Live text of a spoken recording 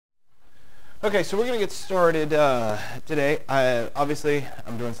Okay, so we're going to get started today. Obviously,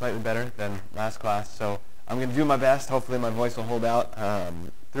 I'm doing slightly better than last class, so I'm going to do my best. Hopefully my voice will hold out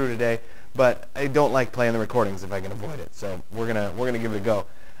through today, but I don't like playing the recordings if I can avoid it, so we're gonna give it a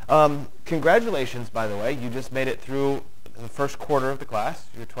go. Congratulations, by the way. You just made it through the first quarter of the class.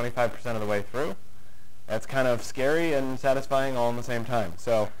 You're 25% of the way through. That's kind of scary and satisfying all in the same time,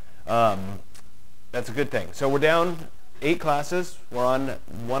 so that's a good thing. So we're down 8 classes. We're on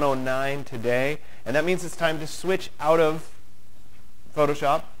 109 today, and that means it's time to switch out of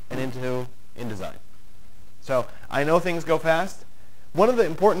Photoshop and into InDesign. So I know things go fast. One of the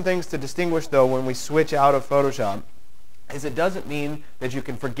important things to distinguish, though, when we switch out of Photoshop is it doesn't mean that you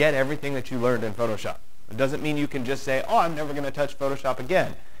can forget everything that you learned in Photoshop. It doesn't mean you can just say, oh, I'm never going to touch Photoshop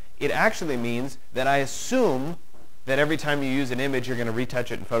again. It actually means that I assume that every time you use an image, you're going to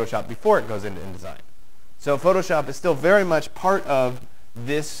retouch it in Photoshop before it goes into InDesign. So Photoshop is still very much part of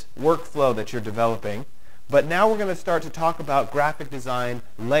this workflow that you're developing. But now we're going to start to talk about graphic design,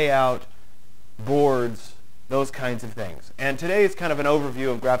 layout, boards, those kinds of things. And today is kind of an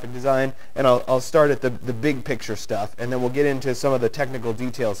overview of graphic design, and I'll start at the big picture stuff, and then we'll get into some of the technical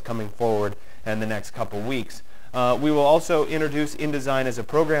details coming forward in the next couple weeks. We will also introduce InDesign as a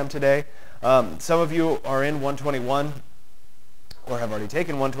program today. Some of you are in 121. Or have already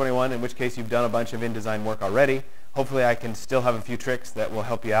taken 121, in which case you've done a bunch of InDesign work already. Hopefully I can still have a few tricks that will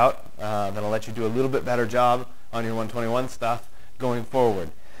help you out, that'll let you do a little bit better job on your 121 stuff going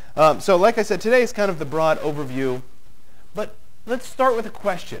forward. So like I said, today is kind of the broad overview, but let's start with a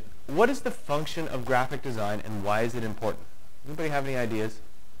question. What is the function of graphic design and why is it important? Anybody have any ideas?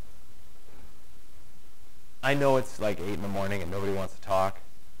 I know it's like 8 in the morning and nobody wants to talk.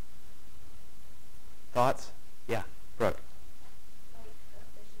 Thoughts? Yeah, Brooke.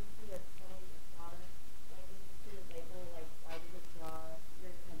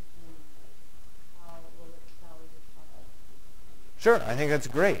 Sure, I think that's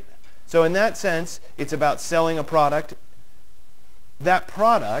great. So in that sense, it's about selling a product. That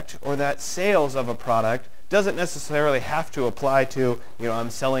product or that sales of a product doesn't necessarily have to apply to,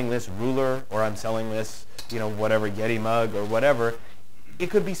 I'm selling this ruler or I'm selling this, whatever Yeti mug or whatever. It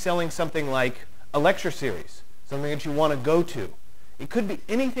could be selling something like a lecture series, something that you want to go to. It could be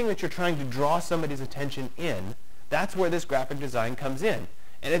anything that you're trying to draw somebody's attention in. That's where this graphic design comes in.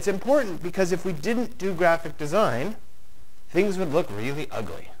 And it's important because if we didn't do graphic design, things would look really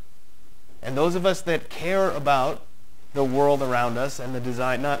ugly. And those of us that care about the world around us and the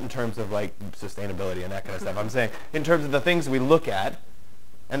design, not in terms of like sustainability and that kind of stuff, I'm saying in terms of the things we look at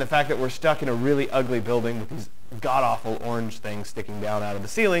and the fact that we're stuck in a really ugly building with these god-awful orange things sticking down out of the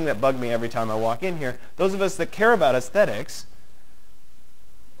ceiling that bug me every time I walk in here, those of us that care about aesthetics,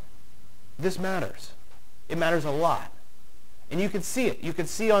 this matters. It matters a lot. And you can see it. You can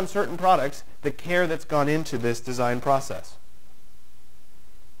see on certain products the care that's gone into this design process.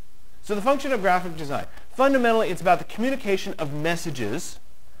 So the function of graphic design, fundamentally it's about the communication of messages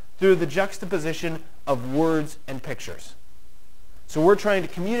through the juxtaposition of words and pictures. So we're trying to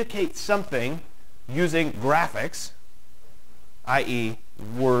communicate something using graphics, i.e.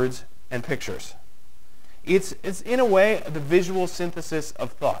 words and pictures. It's in a way the visual synthesis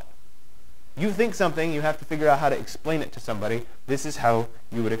of thought. You think something, you have to figure out how to explain it to somebody. This is how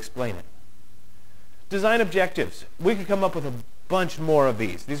you would explain it. Design objectives. We could come up with a bunch more of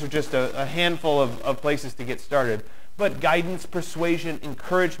these. These are just a handful of places to get started. But guidance, persuasion,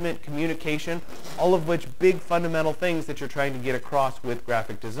 encouragement, communication, all of which big fundamental things that you're trying to get across with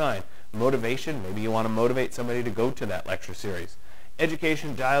graphic design. Motivation, maybe you want to motivate somebody to go to that lecture series.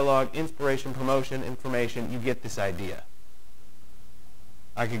 Education, dialogue, inspiration, promotion, information, you get this idea.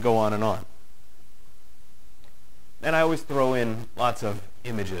 I could go on and on. And I always throw in lots of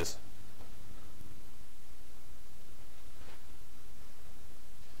images.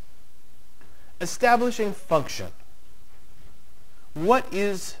 Establishing function. What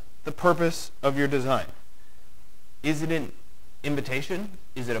is the purpose of your design? Is it an invitation?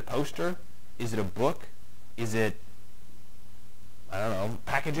 Is it a poster? Is it a book? Is it, I don't know,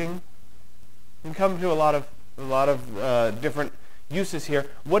 packaging? You can come to a lot of different uses here.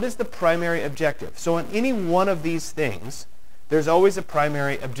 What is the primary objective? So in any one of these things, there's always a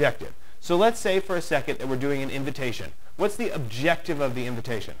primary objective. So let's say for a second that we're doing an invitation. What's the objective of the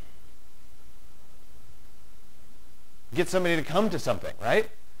invitation? Get somebody to come to something, right?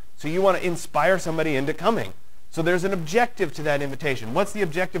 So you want to inspire somebody into coming. So there's an objective to that invitation. What's the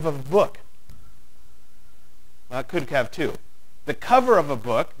objective of a book? Well, it could have two. The cover of a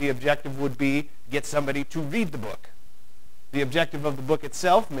book, the objective would be get somebody to read the book. The objective of the book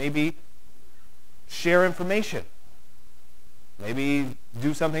itself may be share information. Maybe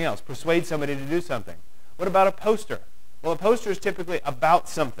do something else. Persuade somebody to do something. What about a poster? Well, a poster is typically about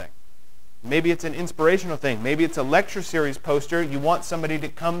something. Maybe it's an inspirational thing. Maybe it's a lecture series poster. You want somebody to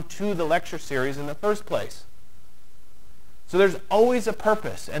come to the lecture series in the first place. So there's always a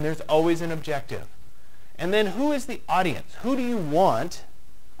purpose, and there's always an objective. And then who is the audience? Who do you want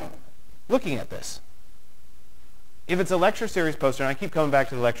looking at this? If it's a lecture series poster, and I keep coming back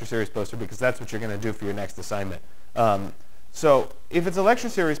to the lecture series poster because that's what you're going to do for your next assignment. So if it's a lecture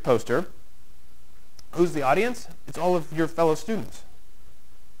series poster, who's the audience? It's all of your fellow students.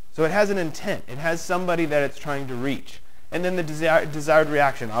 So it has an intent. It has somebody that it's trying to reach. And then the desired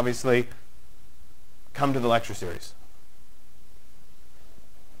reaction, obviously, come to the lecture series.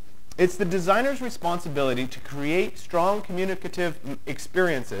 It's the designer's responsibility to create strong communicative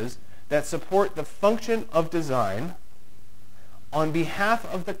experiences that support the function of design on behalf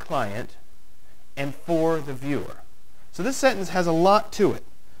of the client and for the viewer. So this sentence has a lot to it.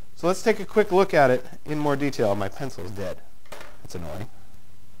 So let's take a quick look at it in more detail. My pencil's dead. That's annoying.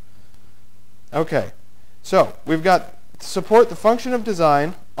 Okay, so we've got support the function of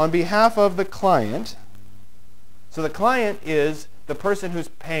design on behalf of the client. So the client is the person who's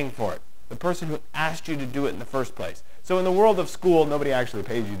paying for it, the person who asked you to do it in the first place. So in the world of school, nobody actually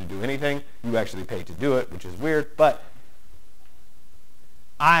pays you to do anything. You actually pay to do it, which is weird. But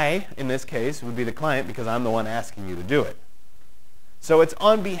I, in this case, would be the client because I'm the one asking you to do it. So it's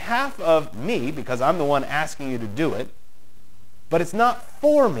on behalf of me because I'm the one asking you to do it. But it's not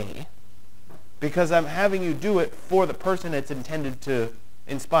for me because I'm having you do it for the person it's intended to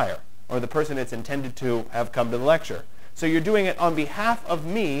inspire or the person it's intended to have come to the lecture. So you're doing it on behalf of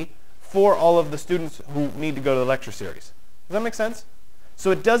me for all of the students who need to go to the lecture series. Does that make sense? So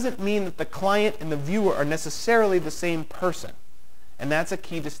it doesn't mean that the client and the viewer are necessarily the same person. And that's a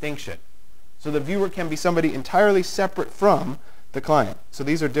key distinction. So the viewer can be somebody entirely separate from the client. So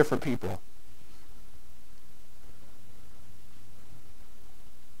these are different people.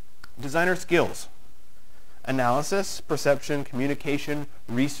 Designer skills. Analysis, perception, communication,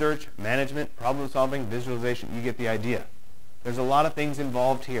 research, management, problem solving, visualization. You get the idea. There's a lot of things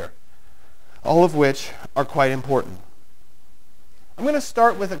involved here, all of which are quite important. I'm going to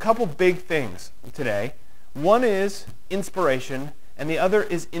start with a couple big things today. One is inspiration, and the other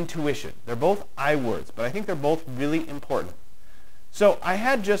is intuition. They're both I words, but I think they're both really important. So I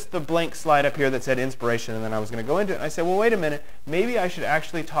had just the blank slide up here that said inspiration, and then I was going to go into it. And I said, well, wait a minute. Maybe I should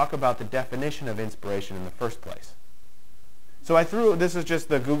actually talk about the definition of inspiration in the first place. So I threw, this is just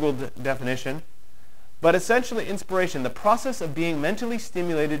the Google definition. But essentially, inspiration, the process of being mentally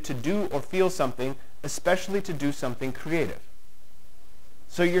stimulated to do or feel something, especially to do something creative.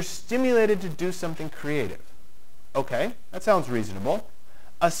 So you're stimulated to do something creative. Okay, that sounds reasonable.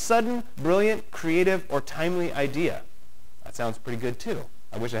 A sudden, brilliant, creative, or timely idea. That sounds pretty good too.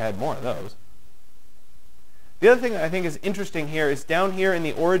 I wish I had more of those. The other thing that I think is interesting here is down here in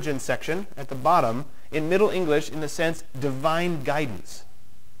the origin section at the bottom, in Middle English, in the sense divine guidance.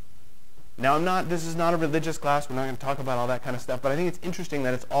 Now this is not a religious class, we're not going to talk about all that kind of stuff, but I think it's interesting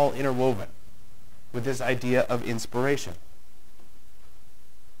that it's all interwoven with this idea of inspiration.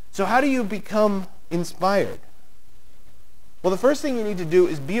 So how do you become inspired? Well, the first thing you need to do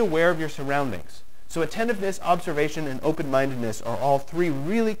is be aware of your surroundings. So attentiveness, observation, and open-mindedness are all three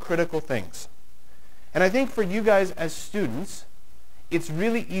really critical things. And I think for you guys as students, it's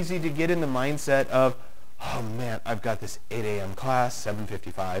really easy to get in the mindset of, oh man, I've got this 8 a.m. class,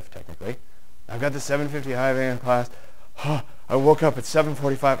 7:55 technically. I've got this 7:55 a.m. class. I woke up at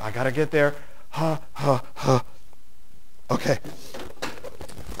 7:45. I got to get there. Okay.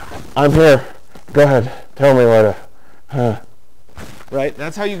 I'm here. Go ahead. Tell me what to... Right?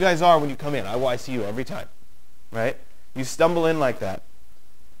 That's how you guys are when you come in. I see you every time. Right? You stumble in like that.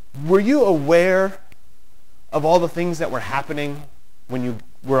 Were you aware of all the things that were happening when you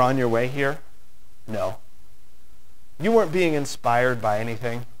were on your way here? No. You weren't being inspired by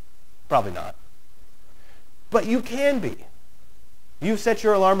anything? Probably not. But you can be. You set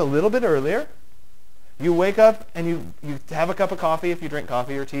your alarm a little bit earlier. You wake up and you have a cup of coffee if you drink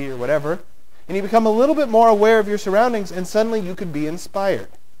coffee or tea or whatever. And you become a little bit more aware of your surroundings, and suddenly you could be inspired.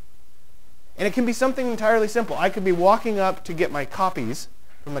 And it can be something entirely simple. I could be walking up to get my copies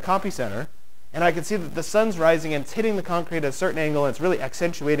from the copy center, and I could see that the sun's rising and it's hitting the concrete at a certain angle, and it's really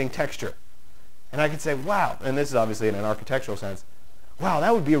accentuating texture. And I could say, wow, and this is obviously in an architectural sense, wow,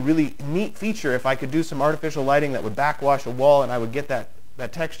 that would be a really neat feature if I could do some artificial lighting that would backwash a wall and I would get that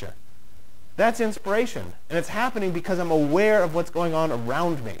texture. That's inspiration. And it's happening because I'm aware of what's going on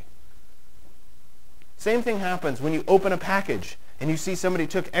around me. Same thing happens when you open a package and you see somebody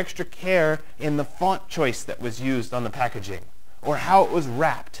took extra care in the font choice that was used on the packaging, or how it was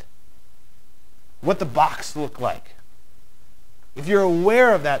wrapped, what the box looked like. If you're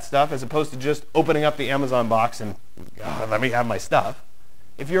aware of that stuff, as opposed to just opening up the Amazon box and, oh, let me have my stuff,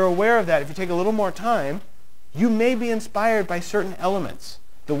 if you're aware of that, if you take a little more time, you may be inspired by certain elements.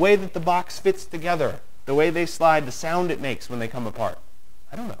 The way that the box fits together, the way they slide, the sound it makes when they come apart.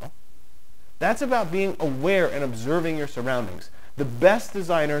 I don't know. That's about being aware and observing your surroundings. The best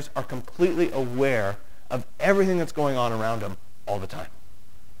designers are completely aware of everything that's going on around them all the time,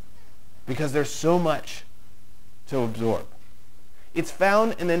 because there's so much to absorb. It's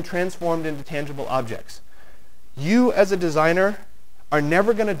found and then transformed into tangible objects. You as a designer are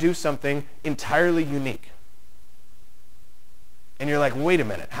never going to do something entirely unique. And you're like, wait a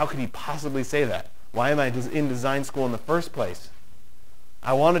minute, how could he possibly say that? Why am I in design school in the first place?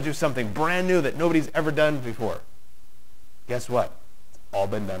 I want to do something brand new that nobody's ever done before. Guess what? It's all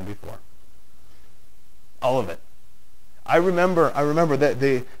been done before. All of it. I remember that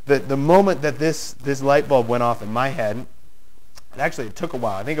the moment that this light bulb went off in my head, it took a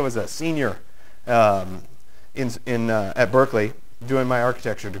while. I think I was a senior at Berkeley doing my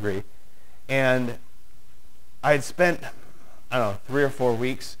architecture degree, and I had spent, I don't know, 3 or 4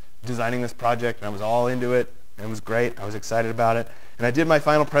 weeks designing this project, and I was all into it, and it was great. I was excited about it, and I did my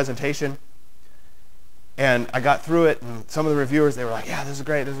final presentation, and I got through it, and some of the reviewers, they were like, yeah, this is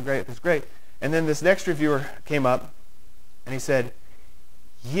great, this is great, this is great. And then this next reviewer came up, and he said,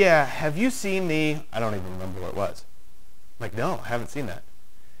 yeah, have you seen I don't even remember what it was. I'm like, no, I haven't seen that.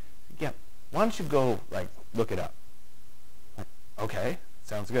 Yeah, why don't you go, look it up? Like, okay,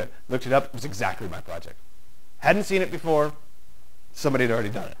 sounds good. Looked it up, it was exactly my project. Hadn't seen it before, somebody had already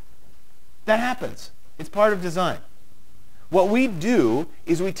done it. That happens. It's part of design. What we do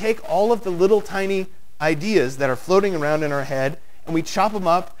is we take all of the little tiny ideas that are floating around in our head, and we chop them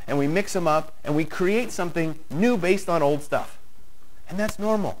up, and we mix them up, and we create something new based on old stuff. And that's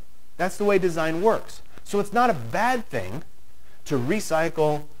normal. That's the way design works. So it's not a bad thing to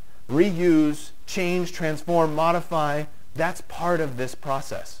recycle, reuse, change, transform, modify. That's part of this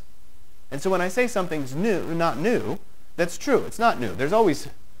process. And so when I say something's new, not new, that's true. It's not new. There's always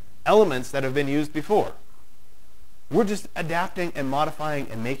elements that have been used before. We're just adapting and modifying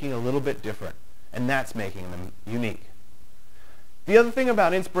and making a little bit different. And that's making them unique. The other thing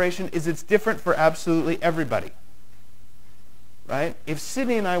about inspiration is it's different for absolutely everybody. Right? If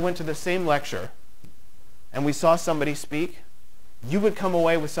Sydney and I went to the same lecture and we saw somebody speak, you would come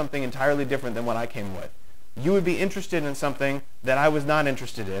away with something entirely different than what I came with. You would be interested in something that I was not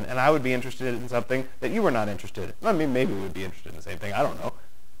interested in, and I would be interested in something that you were not interested in. I mean, maybe we would be interested in the same thing. I don't know.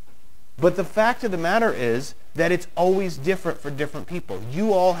 But the fact of the matter is that it's always different for different people.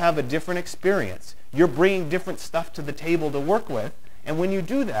 You all have a different experience. You're bringing different stuff to the table to work with, and when you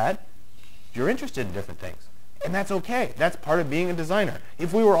do that, you're interested in different things. And that's okay. That's part of being a designer.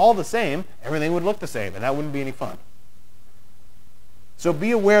 If we were all the same, everything would look the same, and that wouldn't be any fun. So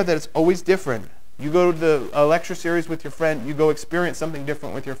be aware that it's always different. You go to a lecture series with your friend, you go experience something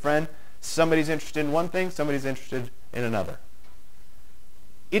different with your friend. Somebody's interested in one thing, somebody's interested in another.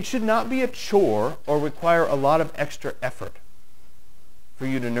 It should not be a chore or require a lot of extra effort for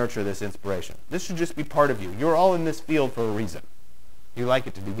you to nurture this inspiration. This should just be part of you. You're all in this field for a reason. You like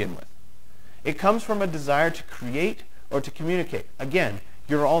it to begin with. It comes from a desire to create or to communicate. Again,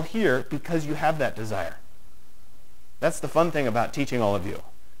 you're all here because you have that desire. That's the fun thing about teaching all of you.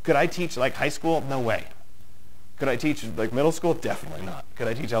 Could I teach high school? No way. Could I teach middle school? Definitely not. Could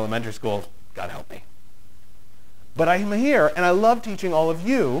I teach elementary school? God help me. But I'm here, and I love teaching all of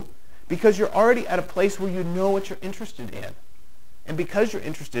you because you're already at a place where you know what you're interested in. And because you're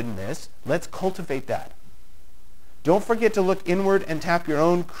interested in this, let's cultivate that. Don't forget to look inward and tap your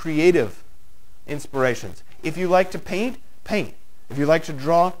own creative inspirations. If you like to paint, paint. If you like to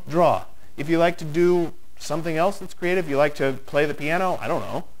draw, draw. If you like to do something else that's creative, you like to play the piano, I don't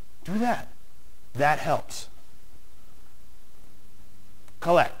know, do that. That helps.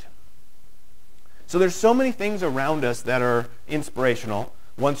 Collect. So there's so many things around us that are inspirational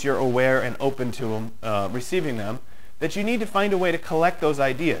once you're aware and open to receiving them, that you need to find a way to collect those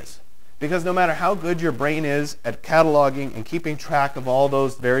ideas. Because no matter how good your brain is at cataloging and keeping track of all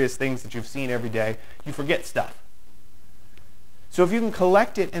those various things that you've seen every day, you forget stuff. So if you can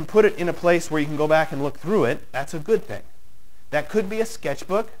collect it and put it in a place where you can go back and look through it, that's a good thing. That could be a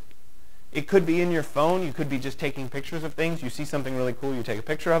sketchbook. It could be in your phone. You could be just taking pictures of things. You see something really cool, you take a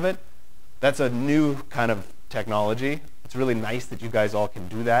picture of it. That's a new kind of technology. It's really nice that you guys all can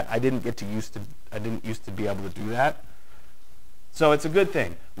do that. I didn't used to be able to do that. So it's a good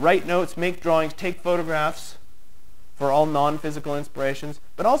thing. Write notes, make drawings, take photographs for all non-physical inspirations,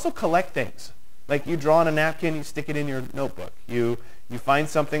 but also collect things. Like you draw on a napkin, you stick it in your notebook. You find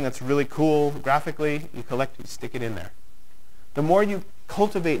something that's really cool graphically, you collect, you stick it in there. The more you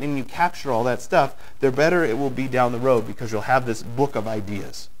cultivate and you capture all that stuff, the better it will be down the road because you'll have this book of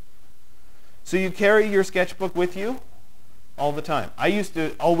ideas. So you carry your sketchbook with you all the time. I used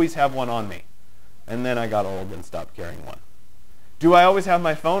to always have one on me, and then I got old and stopped carrying one. Do I always have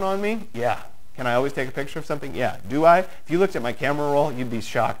my phone on me? Yeah. Can I always take a picture of something? Yeah. Do I? If you looked at my camera roll, you'd be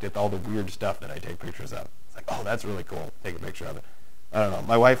shocked at all the weird stuff that I take pictures of. It's like, oh, that's really cool. Take a picture of it. I don't know.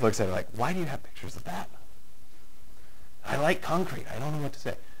 My wife looks at it like, why do you have pictures of that? I like concrete. I don't know what to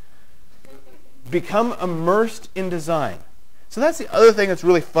say. Become immersed in design. So that's the other thing that's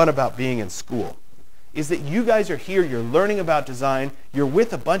really fun about being in school, is that you guys are here, you're learning about design, you're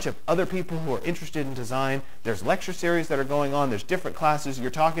with a bunch of other people who are interested in design, there's lecture series that are going on, there's different classes, you're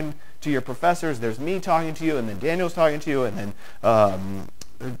talking to your professors, there's me talking to you, and then Daniel's talking to you, and then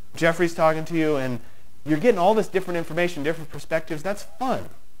Jeffrey's talking to you, and you're getting all this different information, different perspectives. That's fun,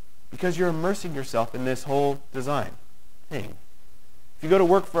 because you're immersing yourself in this whole design thing. If you go to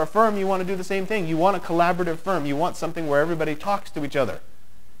work for a firm, you want to do the same thing. You want a collaborative firm. You want something where everybody talks to each other.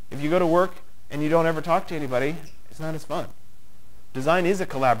 If you go to work and you don't ever talk to anybody, it's not as fun. Design is a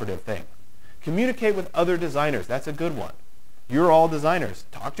collaborative thing. Communicate with other designers. That's a good one. You're all designers.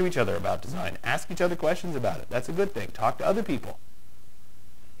 Talk to each other about design. Ask each other questions about it. That's a good thing. Talk to other people.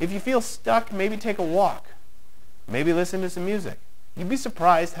 If you feel stuck, maybe take a walk. Maybe listen to some music. You'd be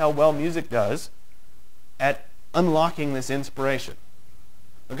surprised how well music does at unlocking this inspiration.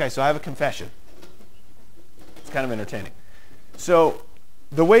 Okay, so I have a confession. It's kind of entertaining. So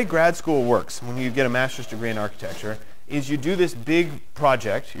the way grad school works when you get a master's degree in architecture is you do this big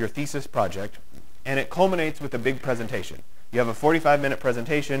project, your thesis project, and it culminates with a big presentation. You have a 45-minute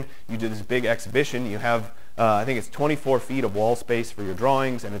presentation, you do this big exhibition, you have, I think it's 24 feet of wall space for your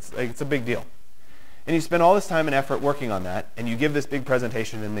drawings, and it's a big deal. And you spend all this time and effort working on that, and you give this big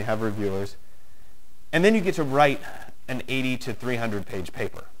presentation, and they have reviewers, and then you get to write an 80 to 300 page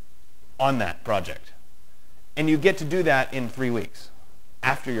paper on that project. And you get to do that in 3 weeks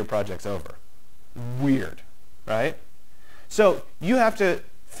after your project's over. Weird, right? So you have to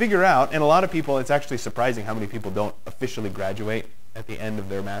figure out, and a lot of people, it's actually surprising how many people don't officially graduate at the end of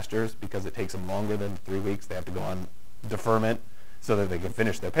their master's because it takes them longer than 3 weeks. They have to go on deferment so that they can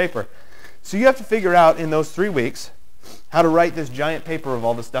finish their paper. So you have to figure out in those 3 weeks how to write this giant paper of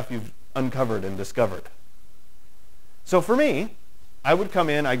all the stuff you've uncovered and discovered. So for me, I would come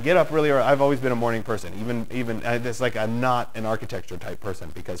in, I'd get up really early. I've always been a morning person. Even it's like I'm not an architecture type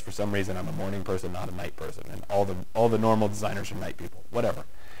person because for some reason I'm a morning person, not a night person. And all the normal designers are night people, whatever.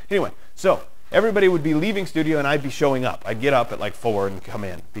 Anyway, so everybody would be leaving studio and I'd be showing up. I'd get up at like 4 and come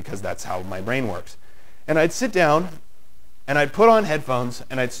in because that's how my brain works. And I'd sit down and I'd put on headphones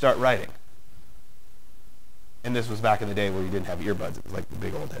and I'd start writing. And this was back in the day where you didn't have earbuds. It was like the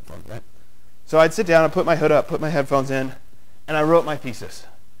big old headphones, right? So I'd sit down, I'd put my hood up, put my headphones in, and I wrote my thesis.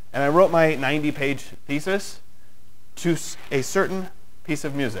 And I wrote my 90-page thesis to a certain piece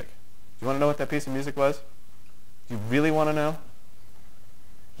of music. Do you want to know what that piece of music was? Do you really want to know?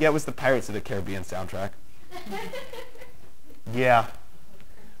 Yeah, it was the Pirates of the Caribbean soundtrack. Yeah.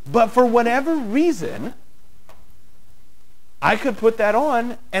 But for whatever reason, I could put that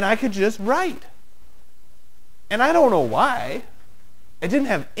on and I could just write. And I don't know why. It didn't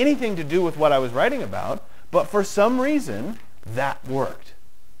have anything to do with what I was writing about, but for some reason, that worked.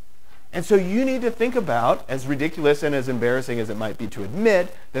 And so you need to think about, as ridiculous and as embarrassing as it might be to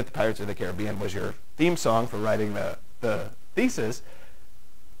admit that the Pirates of the Caribbean was your theme song for writing the thesis,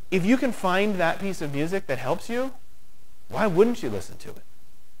 if you can find that piece of music that helps you, why wouldn't you listen to it?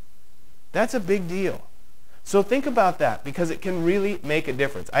 That's a big deal. So think about that because it can really make a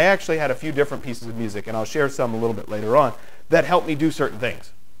difference. I actually had a few different pieces of music, and I'll share some a little bit later on, that help me do certain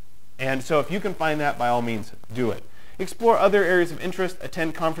things. And so if you can find that, by all means, do it. Explore other areas of interest,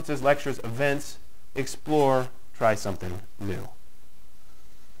 attend conferences, lectures, events, explore, try something new.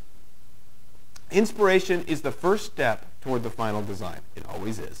 Inspiration is the first step toward the final design. It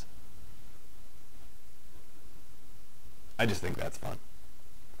always is. I just think that's fun.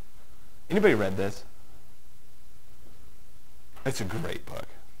 Anybody read this? It's a great book.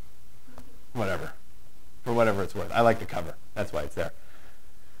 Whatever. For whatever it's worth. I like the cover. That's why it's there.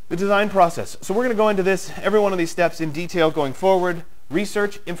 The design process. So we're going to go into this, every one of these steps in detail going forward.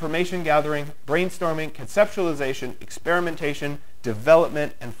 Research, information gathering, brainstorming, conceptualization, experimentation,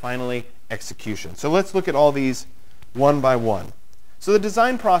 development, and finally execution. So let's look at all these one by one. So the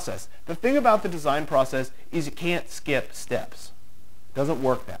design process. The thing about the design process is you can't skip steps. It doesn't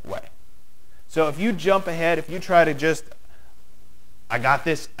work that way. So if you jump ahead, if you try to just I got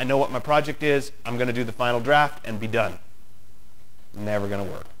this. I know what my project is. I'm going to do the final draft and be done. Never going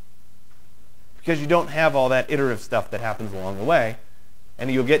to work. Because you don't have all that iterative stuff that happens along the way,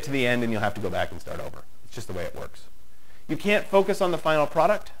 and you'll get to the end and you'll have to go back and start over. It's just the way it works. You can't focus on the final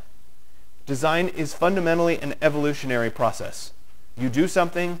product. Design is fundamentally an evolutionary process. You do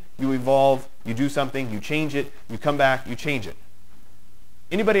something, you evolve, you do something, you change it, you come back, you change it.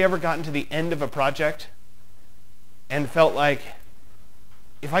 Anybody ever gotten to the end of a project and felt like,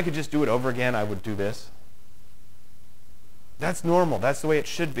 if I could just do it over again, I would do this? That's normal. That's the way it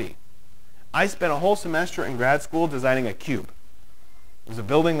should be. I spent a whole semester in grad school designing a cube. It was a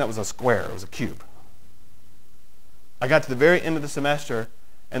building that was a square. It was a cube. I got to the very end of the semester,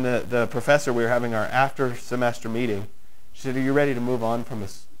 and the professor, we were having our after-semester meeting. She said, "Are you ready to move on from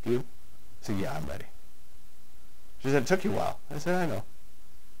this cube?" I said, "Yeah, I'm ready." She said, "It took you a while." I said, "I know,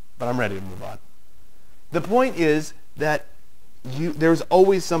 but I'm ready to move on." The point is that there's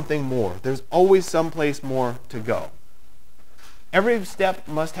always something more. There's always someplace more to go. Every step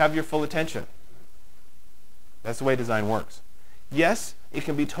must have your full attention. That's the way design works. Yes, it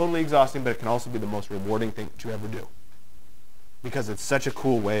can be totally exhausting, but it can also be the most rewarding thing that you ever do, because it's such a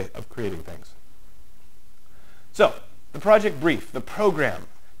cool way of creating things. So, the project brief, the program.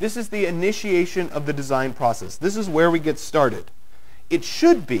 This is the initiation of the design process. This is where we get started. It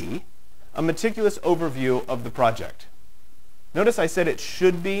should be a meticulous overview of the project. Notice I said it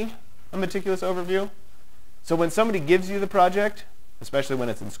should be a meticulous overview. So when somebody gives you the project, especially when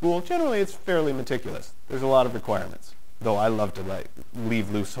it's in school, generally it's fairly meticulous. There's a lot of requirements, though I love to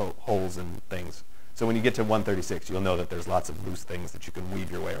leave loose holes in things. So when you get to 136, you'll know that there's lots of loose things that you can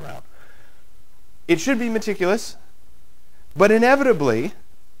weave your way around. It should be meticulous, but inevitably,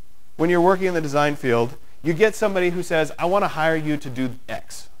 when you're working in the design field, you get somebody who says, "I want to hire you to do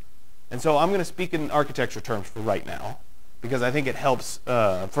X." And so I'm going to speak in architecture terms for right now, because I think it helps.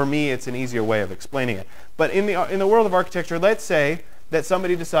 For me, it's an easier way of explaining it. But in the world of architecture, let's say that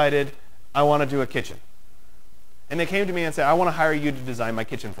somebody decided, "I want to do a kitchen." And they came to me and said, "I want to hire you to design my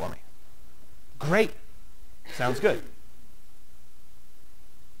kitchen for me." Great. Sounds good.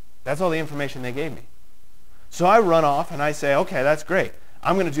 That's all the information they gave me. So I run off and I say, "Okay, that's great.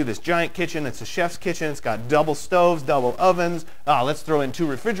 I'm going to do this giant kitchen. It's a chef's kitchen. It's got double stoves, double ovens. Let's throw in 2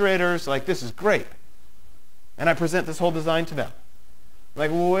 refrigerators. Like, this is great." And I present this whole design to them. Like,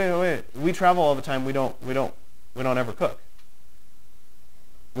 well, wait. We travel all the time. We don't ever cook.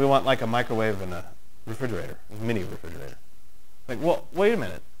 We want like a microwave and a refrigerator, a mini refrigerator. Like, well, wait a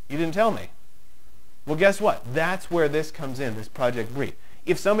minute. You didn't tell me. Well, guess what? That's where this comes in, this project brief.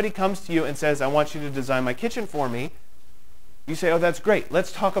 If somebody comes to you and says, "I want you to design my kitchen for me," you say, "Oh, that's great.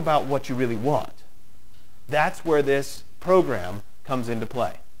 Let's talk about what you really want." That's where this program comes into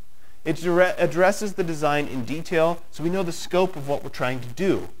play. It addresses the design in detail, so we know the scope of what we're trying to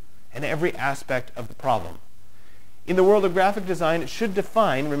do and every aspect of the problem. In the world of graphic design, it should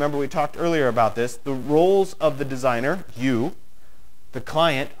define, remember we talked earlier about this, the roles of the designer, you, the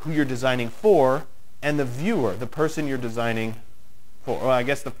client, who you're designing for, and the viewer, the person you're designing for. Or I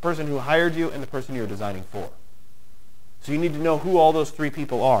guess the person who hired you and the person you're designing for. So you need to know who all those 3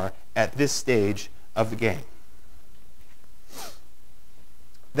 people are at this stage of the game.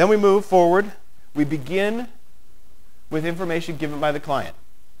 Then we move forward. We begin with information given by the client.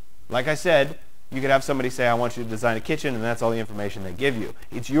 Like I said, you could have somebody say, "I want you to design a kitchen," and that's all the information they give you.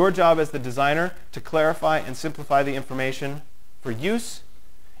 It's your job as the designer to clarify and simplify the information for use,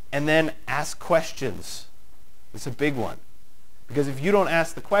 and then ask questions. It's a big one. Because if you don't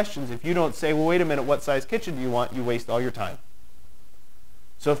ask the questions, if you don't say, "Well, wait a minute, what size kitchen do you want?" you waste all your time.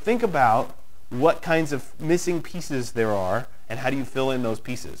 So think about what kinds of missing pieces there are, and how do you fill in those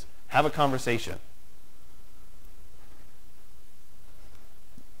pieces. Have a conversation.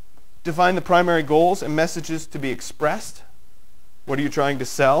 Define the primary goals and messages to be expressed. What are you trying to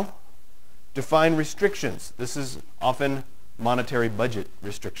sell? Define restrictions. This is often monetary budget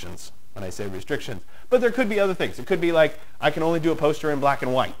restrictions when I say restrictions. But there could be other things. It could be like, I can only do a poster in black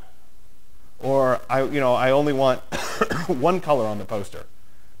and white. Or I only want one color on the poster.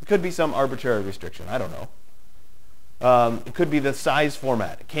 It could be some arbitrary restriction. I don't know. It could be the size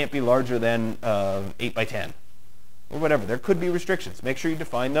format. It can't be larger than 8 by 10. Or whatever. There could be restrictions. Make sure you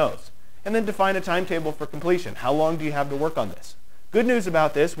define those. And then define a timetable for completion. How long do you have to work on this? Good news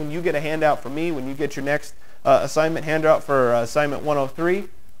about this, when you get a handout from me, when you get your next assignment handout for assignment 103,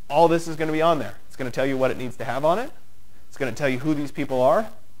 all this is going to be on there. It's going to tell you what it needs to have on it. It's going to tell you who these people are.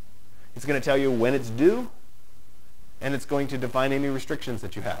 It's going to tell you when it's due. And it's going to define any restrictions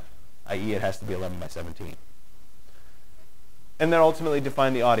that you have, i.e. it has to be 11 by 17. And then ultimately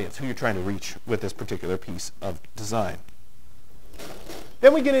define the audience, who you're trying to reach with this particular piece of design.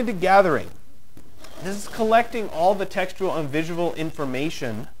 Then we get into gathering. This is collecting all the textual and visual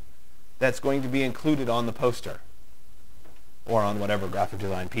information that's going to be included on the poster or on whatever graphic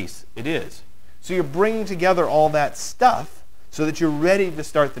design piece it is. So you're bringing together all that stuff so that you're ready to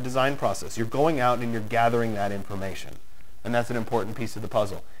start the design process. You're going out and you're gathering that information. And that's an important piece of the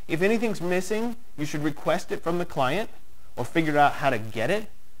puzzle. If anything's missing, you should request it from the client or figure out how to get it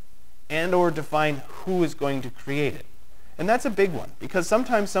and or define who is going to create it. And that's a big one because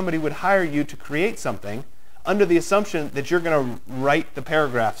sometimes somebody would hire you to create something under the assumption that you're going to write the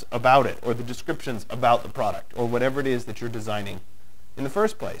paragraphs about it or the descriptions about the product or whatever it is that you're designing in the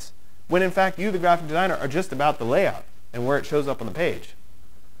first place. When in fact you, the graphic designer, are just about the layout and where it shows up on the page.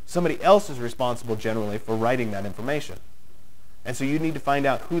 Somebody else is responsible generally for writing that information. And so you need to find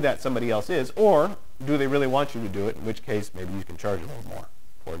out who that somebody else is, or do they really want you to do it, in which case maybe you can charge a little more,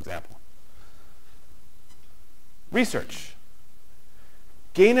 for example. Research.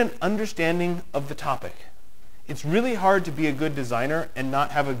 Gain an understanding of the topic. It's really hard to be a good designer and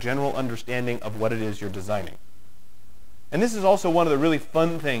not have a general understanding of what it is you're designing. And this is also one of the really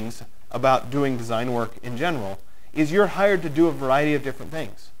fun things about doing design work in general, is you're hired to do a variety of different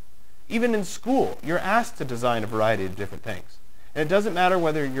things. Even in school, you're asked to design a variety of different things. And it doesn't matter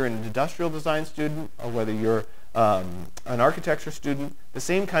whether you're an industrial design student or whether you're an architecture student, the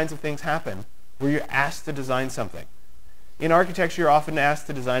same kinds of things happen where you're asked to design something. In architecture, you're often asked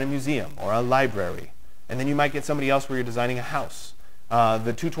to design a museum or a library. And then you might get somebody else where you're designing a house.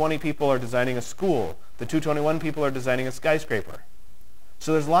 The 220 people are designing a school. The 221 people are designing a skyscraper.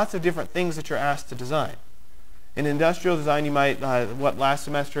 So there's lots of different things that you're asked to design. In industrial design, you might, last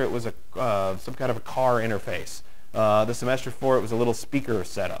semester it was some kind of a car interface. The semester before it was a little speaker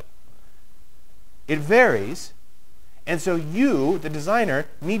setup. It varies, and so you, the designer,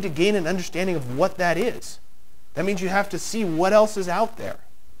 need to gain an understanding of what that is. That means you have to see what else is out there.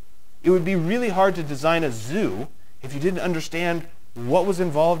 It would be really hard to design a zoo if you didn't understand what was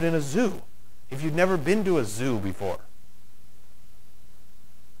involved in a zoo, if you'd never been to a zoo before.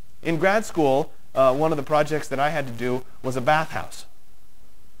 In grad school, one of the projects that I had to do was a bathhouse.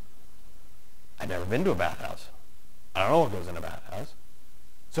 I'd never been to a bathhouse. I don't know what goes in a bathhouse.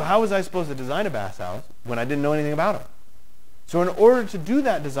 So how was I supposed to design a bathhouse when I didn't know anything about it? So in order to do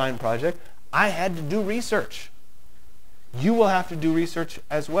that design project, I had to do research. You will have to do research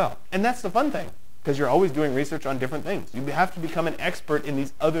as well. And that's the fun thing, because you're always doing research on different things. You have to become an expert in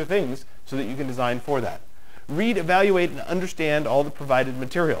these other things so that you can design for that. Read, evaluate, and understand all the provided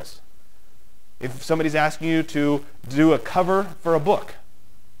materials. If somebody's asking you to do a cover for a book,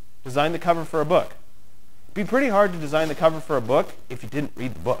 design the cover for a book. It'd be pretty hard to design the cover for a book if you didn't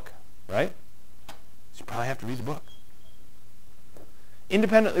read the book, right? So you probably have to read the book.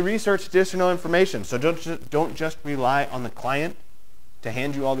 Independently research additional information. So don't just rely on the client to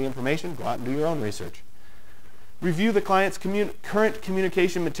hand you all the information. Go out and do your own research. Review the client's current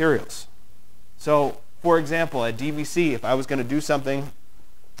communication materials. So, for example, at DVC, if I was going to do something,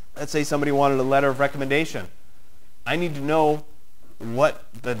 let's say somebody wanted a letter of recommendation, I need to know what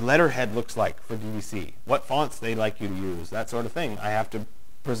the letterhead looks like for DVC, what fonts they'd like you to use, that sort of thing. I have to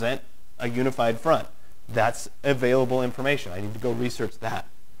present a unified front. That's available information. I need to go research that.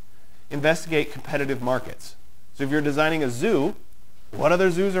 Investigate competitive markets. So if you're designing a zoo, what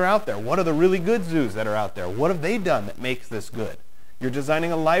other zoos are out there? What are the really good zoos that are out there? What have they done that makes this good? You're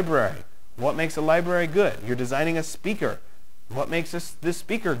designing a library. What makes a library good? You're designing a speaker. What makes this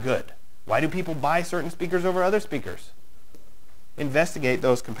speaker good? Why do people buy certain speakers over other speakers? Investigate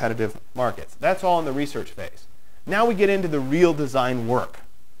those competitive markets. That's all in the research phase. Now we get into the real design work.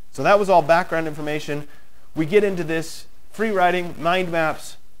 So that was all background information. We get into this free writing, mind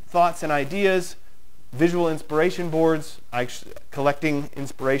maps, thoughts and ideas, visual inspiration boards, collecting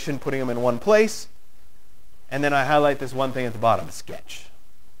inspiration, putting them in one place, and then I highlight this one thing at the bottom, sketch.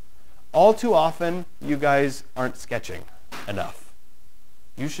 All too often, you guys aren't sketching enough.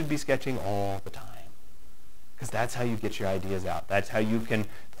 You should be sketching all the time, because that's how you get your ideas out. That's how you can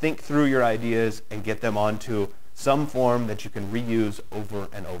think through your ideas and get them onto some form that you can reuse over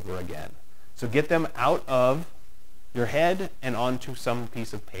and over again. So get them out of your head and onto some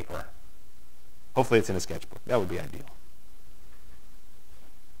piece of paper. Hopefully it's in a sketchbook. That would be ideal.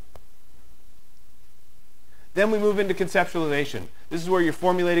 Then we move into conceptualization. This is where you're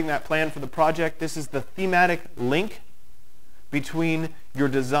formulating that plan for the project. This is the thematic link between your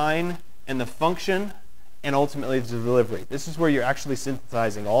design and the function and ultimately the delivery. This is where you're actually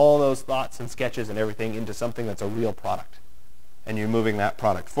synthesizing all those thoughts and sketches and everything into something that's a real product. And you're moving that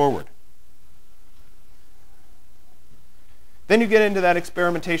product forward. Then you get into that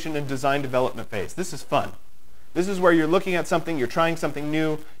experimentation and design development phase. This is fun. This is where you're looking at something, you're trying something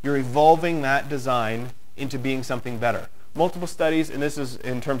new, you're evolving that design into being something better. Multiple studies, and this is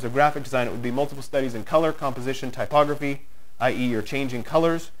in terms of graphic design, it would be multiple studies in color, composition, typography, i.e. you're changing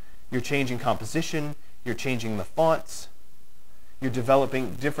colors, you're changing composition, you're changing the fonts, you're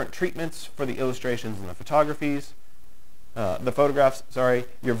developing different treatments for the illustrations and the photographs,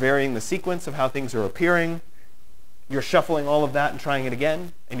 you're varying the sequence of how things are appearing, you're shuffling all of that and trying it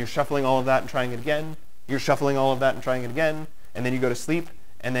again, and you're shuffling all of that and trying it again, you're shuffling all of that and trying it again, and then you go to sleep,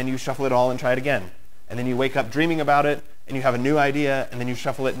 and then you shuffle it all and try it again. And then you wake up dreaming about it, and you have a new idea, and then you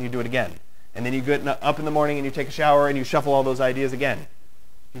shuffle it and you do it again. And then you get up in the morning and you take a shower and you shuffle all those ideas again.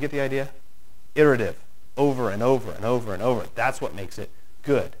 You get the idea? Iterative, over and over and over and over. That's what makes it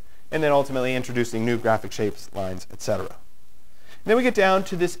good. And then ultimately introducing new graphic shapes, lines, etc. Then we get down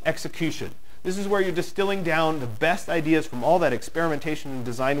to this execution. This is where you're distilling down the best ideas from all that experimentation and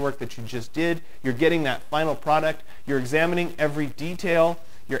design work that you just did. You're getting that final product. You're examining every detail.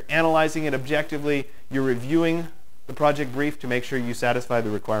 You're analyzing it objectively. You're reviewing the project brief to make sure you satisfy the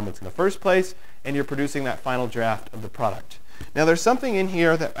requirements in the first place. And you're producing that final draft of the product. Now there's something in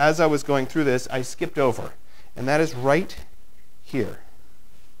here that as I was going through this, I skipped over. And that is right here.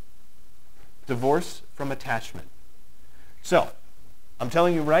 Divorce from attachment. So, I'm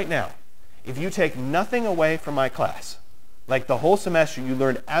telling you right now, if you take nothing away from my class, like the whole semester you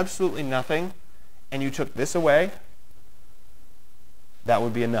learned absolutely nothing, and you took this away, that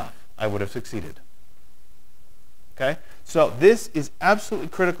would be enough. I would have succeeded. Okay? So this is absolutely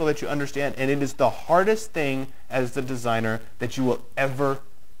critical that you understand, and it is the hardest thing as the designer that you will ever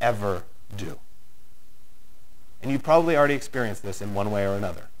do. And you've probably already experienced this in one way or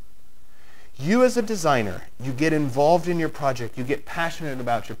another. You as a designer, you get involved in your project, you get passionate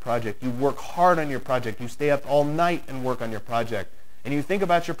about your project, you work hard on your project, you stay up all night and work on your project, and you think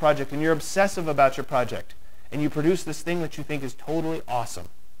about your project, and you're obsessive about your project, and you produce this thing that you think is totally awesome.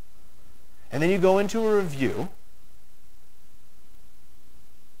 And then you go into a review,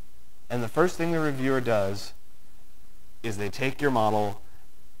 and the first thing the reviewer does is they take your model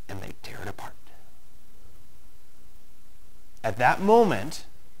and they tear it apart. At that moment,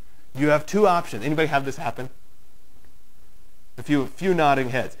 you have two options. Anybody have this happen? A few nodding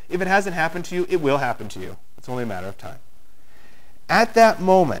heads. If it hasn't happened to you, it will happen to you. It's only a matter of time. At that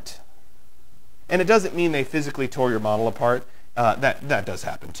moment, and it doesn't mean they physically tore your model apart. That does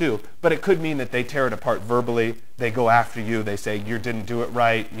happen too. But it could mean that they tear it apart verbally. They go after you. They say you didn't do it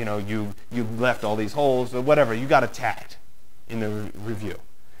right. You know, you left all these holes or whatever. You got attacked in the review.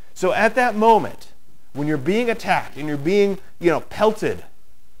 So at that moment, when you're being attacked and you're being pelted,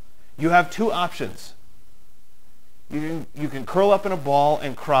 you have two options. You can curl up in a ball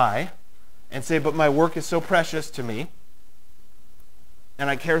and cry and say, but my work is so precious to me and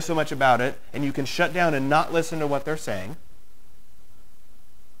I care so much about it, and you can shut down and not listen to what they're saying.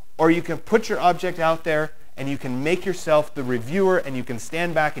 Or you can put your object out there and you can make yourself the reviewer, and you can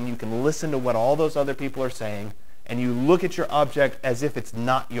stand back and you can listen to what all those other people are saying, and you look at your object as if it's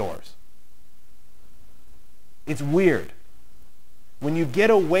not yours. It's weird. When you get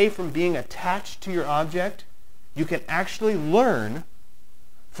away from being attached to your object, you can actually learn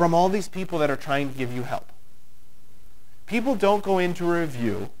from all these people that are trying to give you help. People don't go into a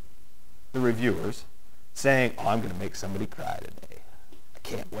review, the reviewers, saying, oh, I'm going to make somebody cry today. I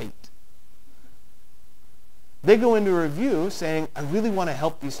can't wait. They go into a review saying, I really want to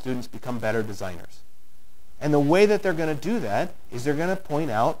help these students become better designers. And the way that they're going to do that is they're going to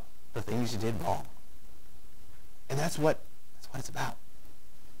point out the things you did wrong. And that's what it's about.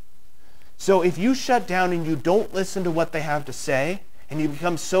 So if you shut down and you don't listen to what they have to say, and you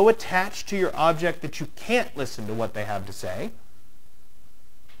become so attached to your object that you can't listen to what they have to say,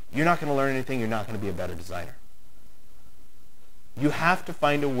 you're not going to learn anything. You're not going to be a better designer. You have to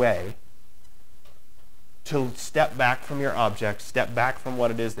find a way to step back from your object, step back from what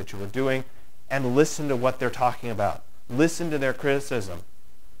it is that you are doing, and listen to what they're talking about. Listen to their criticism.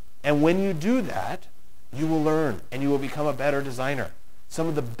 And when you do that, you will learn and you will become a better designer. Some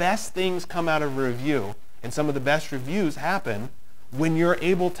of the best things come out of a review, and some of the best reviews happen when you're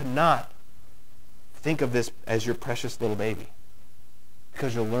able to not think of this as your precious little baby,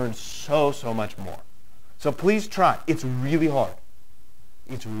 because you'll learn so much more. So please try. It's really hard.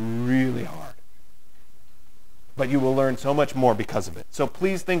 It's really hard. But you will learn so much more because of it. So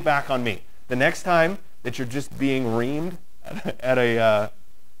please think back on me. The next time that you're just being reamed at a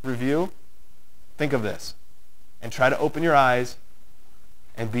review, think of this and try to open your eyes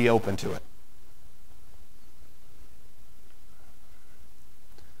and be open to it.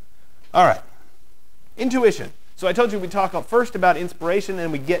 All right, intuition. So I told you we talk first about inspiration and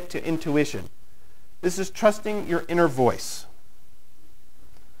we get to intuition. This is trusting your inner voice.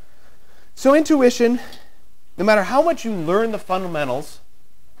 So intuition, no matter how much you learn the fundamentals,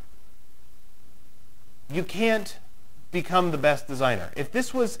 you can't become the best designer. If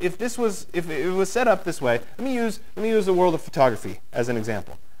it was set up this way, let me use the world of photography as an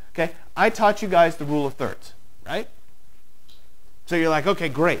example. Okay, I taught you guys the rule of thirds, right? So you're like, okay,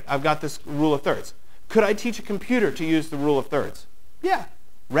 great, I've got this rule of thirds. Could I teach a computer to use the rule of thirds? Yeah.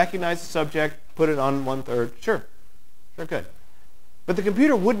 Recognize the subject, put it on 1/3. Sure could. But the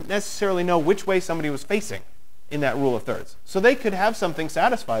computer wouldn't necessarily know which way somebody was facing in that rule of thirds. So they could have something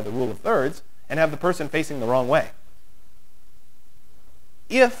satisfy the rule of thirds and have the person facing the wrong way.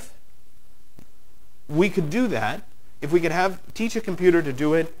 If we could do that, if we could teach a computer to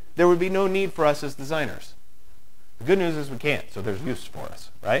do it, there would be no need for us as designers. The good news is we can't, so there's use for us,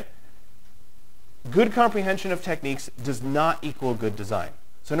 right? Good comprehension of techniques does not equal good design.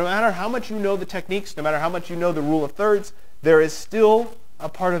 So no matter how much you know the techniques, no matter how much you know the rule of thirds, there is still a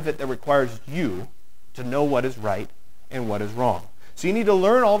part of it that requires you to know what is right and what is wrong. So you need to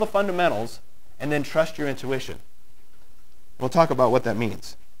learn all the fundamentals and then trust your intuition. We'll talk about what that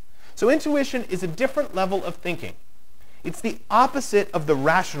means. So intuition is a different level of thinking. It's the opposite of the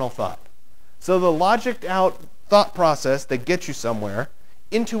rational thought. So the logicked out thought process that gets you somewhere,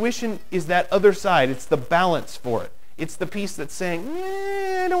 intuition is that other side. It's the balance for it. It's the piece that's saying,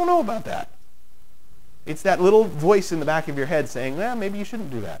 I don't know about that. It's that little voice in the back of your head saying, well, maybe you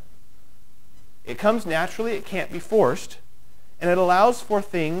shouldn't do that. It comes naturally, it can't be forced, and it allows for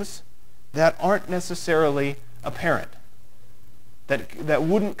things that aren't necessarily apparent, that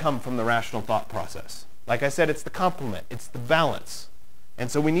wouldn't come from the rational thought process. Like I said, it's the complement, it's the balance. And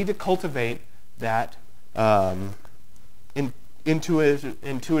so we need to cultivate that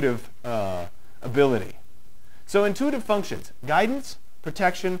intuitive ability. So intuitive functions: guidance,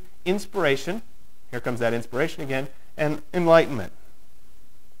 protection, inspiration. Here comes that inspiration again, and enlightenment.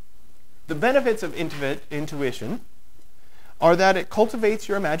 The benefits of intuition are that it cultivates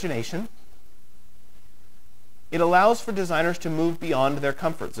your imagination. It allows for designers to move beyond their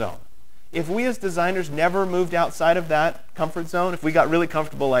comfort zone. If we as designers never moved outside of that comfort zone, if we got really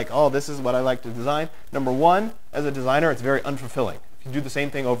comfortable like, oh, this is what I like to design, number one, as a designer, it's very unfulfilling. If you do the same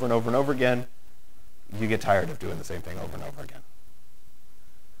thing over and over and over again, you get tired of doing the same thing over and over again.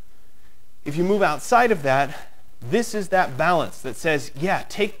 If you move outside of that, this is that balance that says, yeah,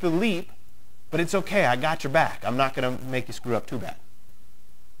 take the leap, but it's okay, I got your back. I'm not going to make you screw up too bad.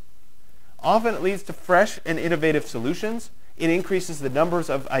 Often it leads to fresh and innovative solutions. It increases the numbers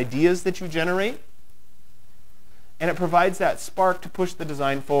of ideas that you generate, and it provides that spark to push the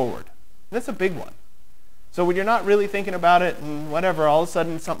design forward. And that's a big one. So when you're not really thinking about it and whatever, all of a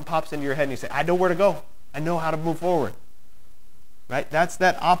sudden something pops into your head and you say, I know where to go. I know how to move forward. Right? That's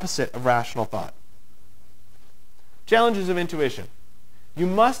that opposite of rational thought. Challenges of intuition. You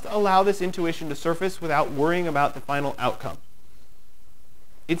must allow this intuition to surface without worrying about the final outcome.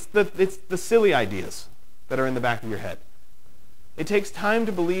 It's the silly ideas that are in the back of your head. It takes time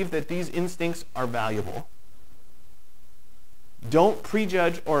to believe that these instincts are valuable. Don't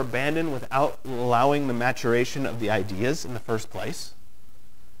prejudge or abandon without allowing the maturation of the ideas in the first place.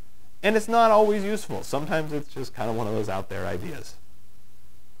 And it's not always useful. Sometimes it's just kind of one of those out there ideas.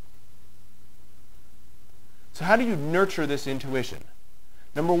 So how do you nurture this intuition?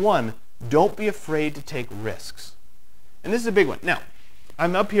 Number one, don't be afraid to take risks. And this is a big one. Now,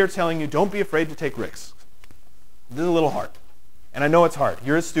 I'm up here telling you, don't be afraid to take risks. This is a little hard. And I know it's hard.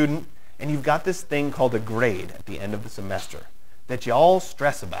 You're a student, and you've got this thing called a grade at the end of the semester that you all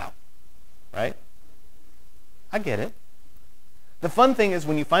stress about, right? I get it. The fun thing is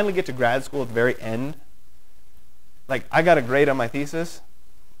when you finally get to grad school at the very end, like I got a grade on my thesis.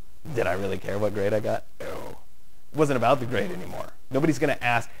 Did I really care what grade I got? No. It wasn't about the grade anymore. Nobody's going to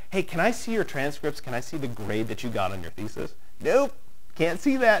ask, hey, can I see your transcripts? Can I see the grade that you got on your thesis? Nope. Can't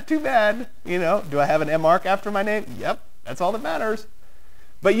see that. Too bad. You know, do I have an M mark after my name? Yep. That's all that matters.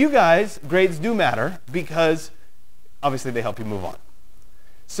 But you guys, grades do matter because obviously they help you move on.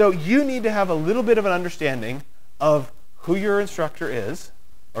 So you need to have a little bit of an understanding of who your instructor is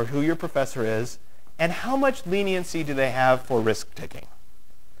or who your professor is and how much leniency do they have for risk taking.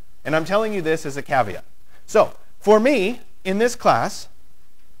 And I'm telling you this as a caveat. So for me, in this class,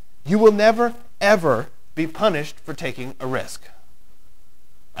 you will never, ever be punished for taking a risk.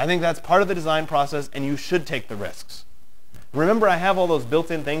 I think that's part of the design process, and you should take the risks. Remember, I have all those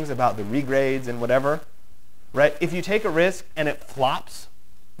built-in things about the regrades and whatever, right? If you take a risk and it flops,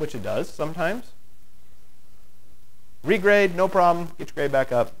 which it does sometimes, regrade, no problem, get your grade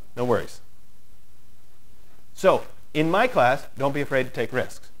back up, no worries. So, in my class, don't be afraid to take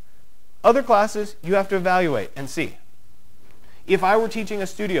risks. Other classes, you have to evaluate and see. If I were teaching a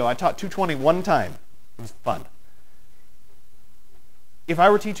studio, I taught 220 one time. It was fun. If I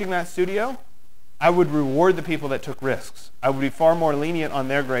were teaching that studio, I would reward the people that took risks. I would be far more lenient on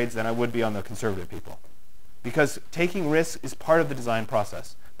their grades than I would be on the conservative people. Because taking risks is part of the design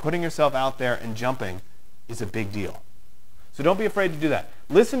process. Putting yourself out there and jumping is a big deal. So don't be afraid to do that.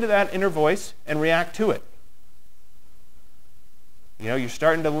 Listen to that inner voice and react to it. You know, you're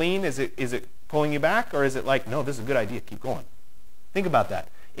starting to lean. Is it pulling you back, or is it like, no, this is a good idea, keep going? Think about that.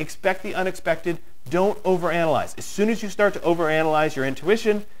 Expect the unexpected. Don't overanalyze. As soon as you start to overanalyze your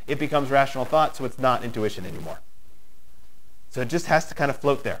intuition, it becomes rational thought, so it's not intuition anymore. So it just has to kind of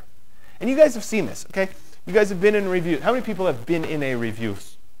float there. And you guys have seen this, okay? You guys have been in a review. How many people have been in a review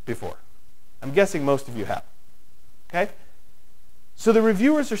before? I'm guessing most of you have. Okay? So the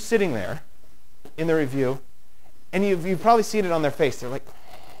reviewers are sitting there in the review, and you've probably seen it on their face. They're like,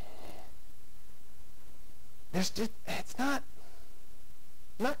 it's not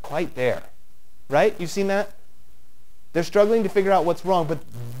quite there, right? You've seen that? They're struggling to figure out what's wrong, but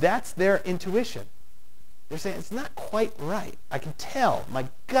that's their intuition. They're saying, it's not quite right. I can tell. My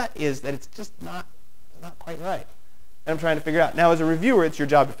gut is that it's just not quite right. And I'm trying to figure out. Now, as a reviewer, it's your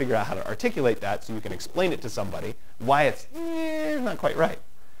job to figure out how to articulate that so you can explain it to somebody why it's not quite right.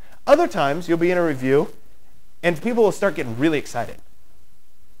 Other times, you'll be in a review, and people will start getting really excited.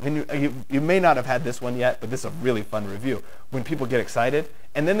 I mean, you may not have had this one yet, but this is a really fun review. When people get excited,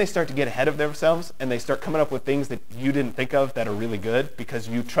 and then they start to get ahead of themselves, and they start coming up with things that you didn't think of that are really good because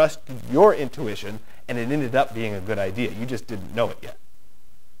you trusted your intuition, and it ended up being a good idea. You just didn't know it yet.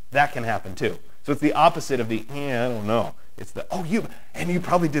 That can happen too. So it's the opposite of the, I don't know. It's the, you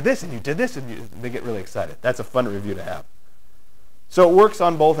probably did this, and you did this, and they get really excited. That's a fun review to have. So it works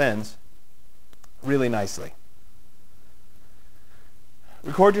on both ends really nicely.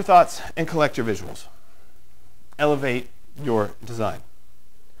 Record your thoughts and collect your visuals. Elevate your design.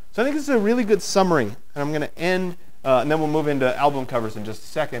 So I think this is a really good summary, and I'm going to end, and then we'll move into album covers in just a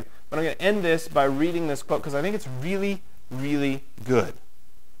second, but I'm going to end this by reading this quote because I think it's really, really good.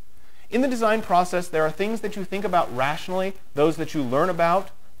 In the design process, there are things that you think about rationally, those that you learn about,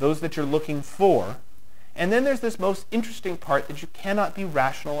 those that you're looking for, and then there's this most interesting part that you cannot be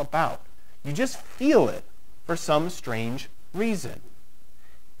rational about. You just feel it for some strange reason.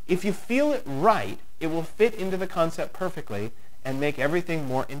 If you feel it right, it will fit into the concept perfectly and make everything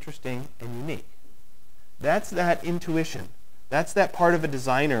more interesting and unique. That's that intuition. That's that part of a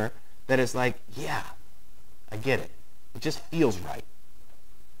designer that is like, yeah, I get it. It just feels right.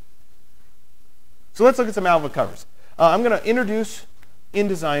 So let's look at some album covers. I'm going to introduce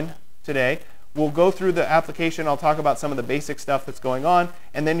InDesign today. We'll go through the application. I'll talk about some of the basic stuff that's going on,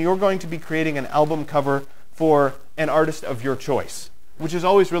 and then you're going to be creating an album cover for an artist of your choice, which is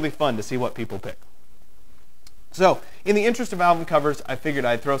always really fun to see what people pick. So, in the interest of album covers, I figured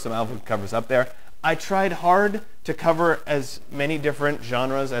I'd throw some album covers up there. I tried hard to cover as many different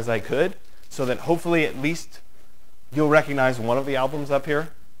genres as I could, so that hopefully at least you'll recognize one of the albums up here.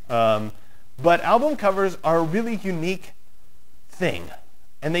 But album covers are a really unique thing.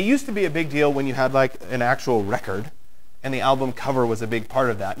 And they used to be a big deal when you had like an actual record, and the album cover was a big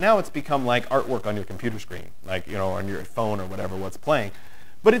part of that. Now it's become like artwork on your computer screen, like, you know, on your phone or whatever, what's playing.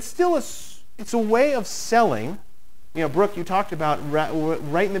 But it's still it's a way of selling. You know, Brooke, you talked about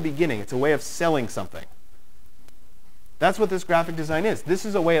right in the beginning, it's a way of selling something. That's what this graphic design is. This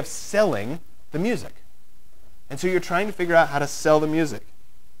is a way of selling the music. And so you're trying to figure out how to sell the music.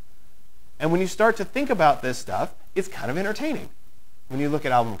 And when you start to think about this stuff, it's kind of entertaining when you look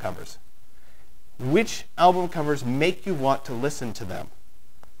at album covers. Which album covers make you want to listen to them?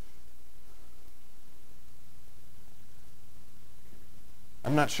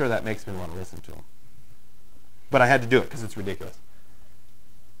 I'm not sure that makes me want to listen to them. But I had to do it because it's ridiculous.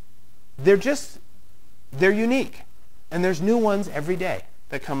 They're unique. And there's new ones every day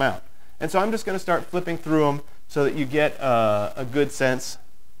that come out. And so I'm just going to start flipping through them so that you get a good sense.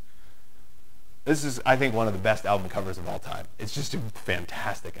 This is, I think, one of the best album covers of all time. It's just a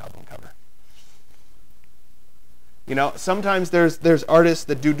fantastic album cover. You know, sometimes there's artists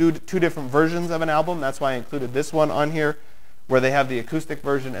that do two different versions of an album. That's why I included this one on here, where they have the acoustic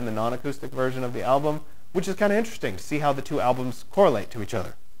version and the non-acoustic version of the album, which is kind of interesting to see how the two albums correlate to each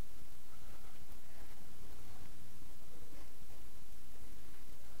other.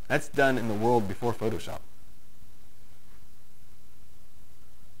 That's done in the world before Photoshop.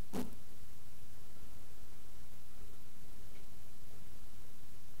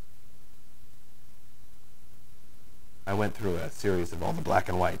 I went through a series of all the black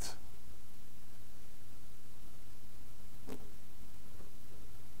and whites.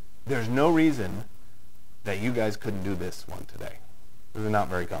 There's no reason that you guys couldn't do this one today. This is not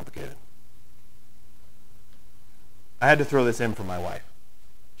very complicated. I had to throw this in for my wife.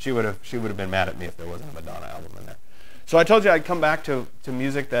 She would have been mad at me if there wasn't a Madonna album in there. So I told you I'd come back to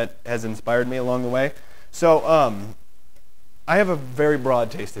music that has inspired me along the way. So I have a very broad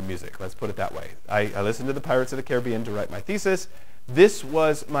taste in music, let's put it that way. I listened to the Pirates of the Caribbean to write my thesis. This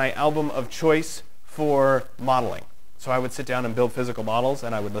was my album of choice for modeling. So I would sit down and build physical models,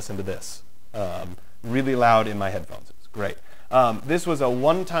 and I would listen to this really loud in my headphones. It was great. This was a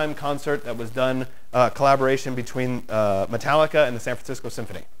one-time concert that was done, collaboration between Metallica and the San Francisco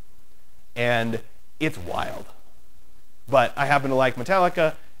Symphony. And it's wild. But I happen to like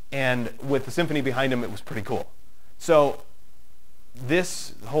Metallica, and with the symphony behind them, it was pretty cool. So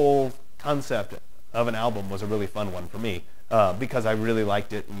this whole concept of an album was a really fun one for me because I really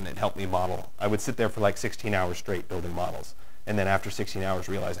liked it, and it helped me model. I would sit there for like 16 hours straight building models, and then after 16 hours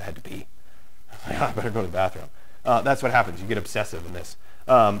realize I had to pee. I better go to the bathroom. That's what happens. You get obsessive in this.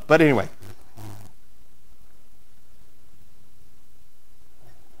 But anyway.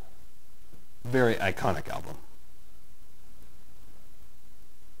 Very iconic album.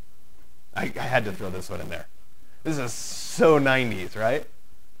 I had to throw this one in there. This is so 90s, right?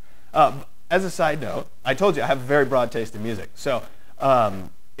 As a side note, I told you I have a very broad taste in music. So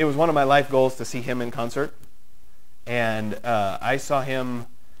it was one of my life goals to see him in concert. And I saw him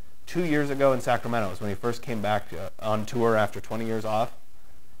 2 years ago in Sacramento. It was when he first came back on tour after 20 years off.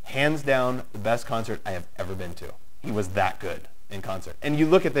 Hands down, the best concert I have ever been to. He was that good in concert. And you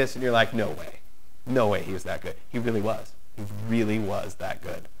look at this and you're like, no way. No way he was that good. He really was. He really was that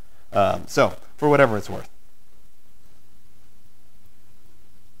good. So, for whatever it's worth.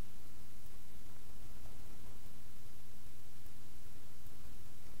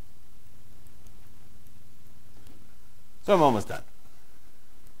 So I'm almost done.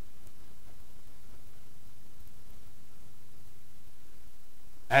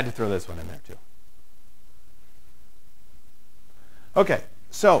 I had to throw this one in there too. Okay,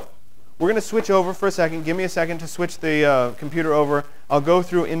 so we're going to switch over for a second. Give me a second to switch the computer over. I'll go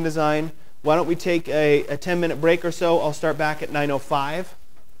through InDesign. Why don't we take a 10-minute break or so? I'll start back at 9:05,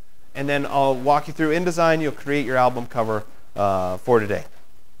 and then I'll walk you through InDesign. You'll create your album cover for today.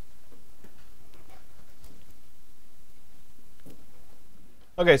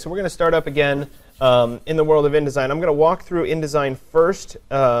 Okay, so we're going to start up again in the world of InDesign. I'm going to walk through InDesign first,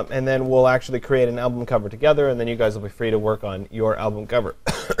 and then we'll actually create an album cover together, and then you guys will be free to work on your album cover.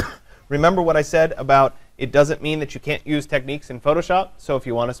 Remember what I said about it doesn't mean that you can't use techniques in Photoshop. So if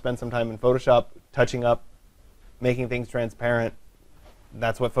you want to spend some time in Photoshop touching up, making things transparent,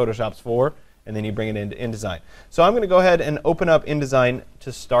 that's what Photoshop's for, and then you bring it into InDesign. So I'm going to go ahead and open up InDesign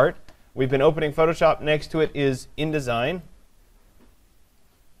to start. We've been opening Photoshop. Next to it is InDesign.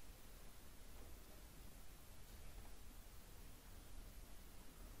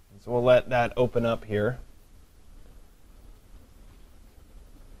 So we'll let that open up here.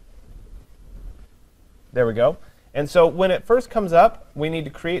 There we go. And so when it first comes up, we need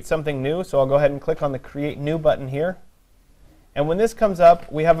to create something new. So I'll go ahead and click on the Create New button here. And when this comes up,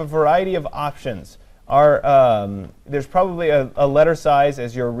 we have a variety of options. There's probably a letter size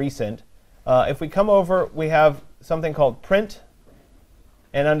as your recent. If we come over, we have something called Print.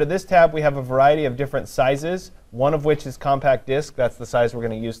 And under this tab, we have a variety of different sizes, one of which is compact disc. That's the size we're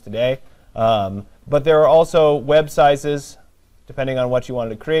going to use today. But there are also web sizes, depending on what you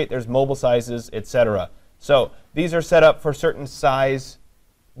wanted to create. There's mobile sizes, etc. So these are set up for certain size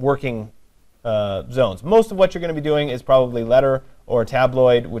working zones. Most of what you're going to be doing is probably letter or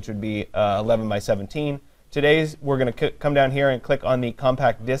tabloid, which would be 11 by 17. Today's, we're going to come down here and click on the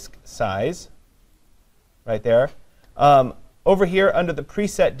compact disc size right there. Over here under the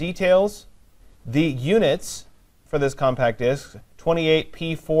preset details, the units for this compact disc,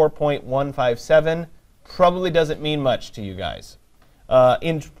 28p4.157, probably doesn't mean much to you guys.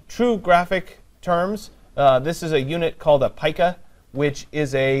 In true graphic terms, this is a unit called a pica, which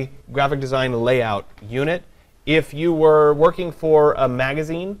is a graphic design layout unit. If you were working for a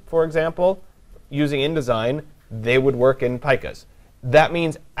magazine, for example, using InDesign, they would work in picas. That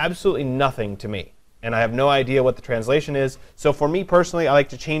means absolutely nothing to me, and I have no idea what the translation is. So for me personally, I like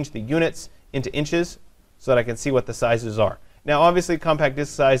to change the units into inches so that I can see what the sizes are. Now, obviously, compact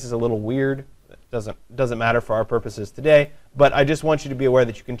disc size is a little weird. Doesn't matter for our purposes today, but I just want you to be aware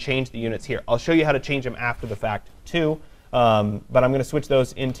that you can change the units here. I'll show you how to change them after the fact too, but I'm going to switch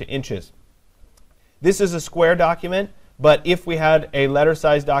those into inches. This is a square document, but if we had a letter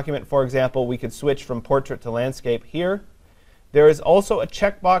size document, for example, we could switch from portrait to landscape here. There is also a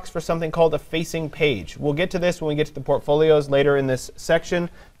checkbox for something called a facing page. We'll get to this when we get to the portfolios later in this section.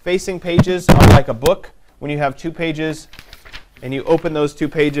 facing pages are like a book. When you have 2 pages and you open those 2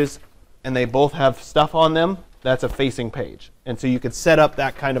 pages and they both have stuff on them, that's a facing page. And so you could set up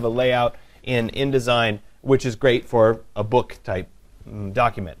that kind of a layout in InDesign, which is great for a book type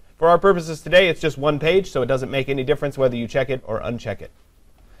document. For our purposes today, it's just 1 page, so it doesn't make any difference whether you check it or uncheck it.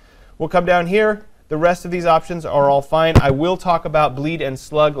 We'll come down here. The rest of these options are all fine. I will talk about bleed and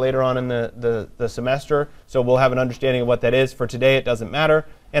slug later on in the semester, so we'll have an understanding of what that is. For today, it doesn't matter.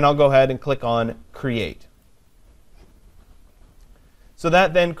 And I'll go ahead and click on Create. So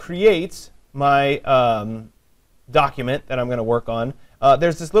that then creates my document that I'm going to work on.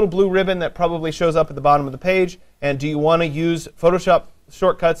 There's this little blue ribbon that probably shows up at the bottom of the page. And do you want to use Photoshop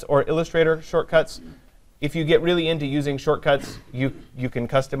shortcuts or Illustrator shortcuts? If you get really into using shortcuts, you can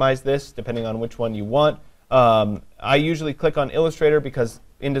customize this depending on which one you want. I usually click on Illustrator because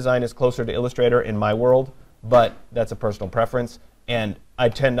InDesign is closer to Illustrator in my world, but that's a personal preference. And I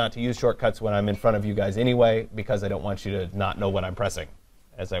tend not to use shortcuts when I'm in front of you guys anyway, because I don't want you to not know what I'm pressing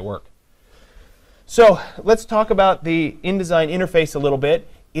as I work. So let's talk about the InDesign interface a little bit.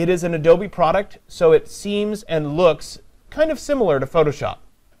 It is an Adobe product, so it seems and looks kind of similar to Photoshop,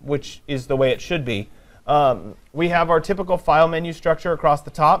 which is the way it should be. We have our typical file menu structure across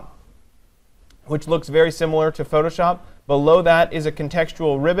the top, which looks very similar to Photoshop. Below that is a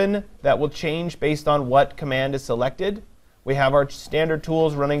contextual ribbon that will change based on what command is selected. We have our standard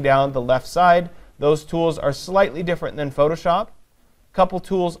tools running down the left side. Those tools are slightly different than Photoshop. Couple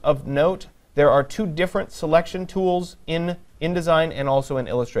tools of note. There are 2 different selection tools in InDesign and also in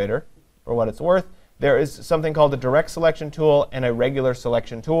Illustrator, for what it's worth. There is something called a direct selection tool and a regular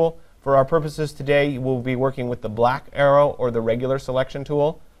selection tool. For our purposes today, we'll be working with the black arrow or the regular selection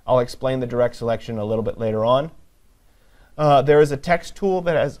tool. I'll explain the direct selection a little bit later on. There is a text tool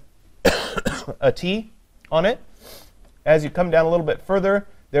that has a T on it. As you come down a little bit further,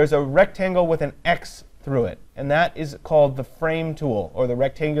 there's a rectangle with an X through it, and that is called the frame tool, or the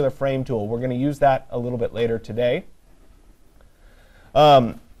rectangular frame tool. We're going to use that a little bit later today.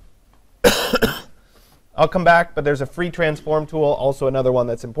 I'll come back, but there's a free transform tool, also another one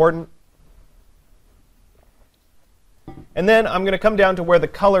that's important. And then I'm going to come down to where the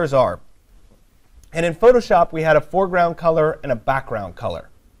colors are. And in Photoshop, we had a foreground color and a background color.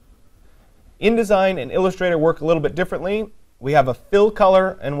 InDesign and Illustrator work a little bit differently. We have a fill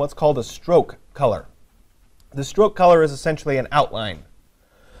color and what's called a stroke color. The stroke color is essentially an outline.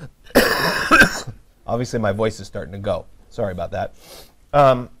 Obviously, my voice is starting to go. Sorry about that.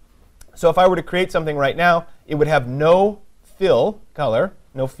 So if I were to create something right now, it would have no fill color,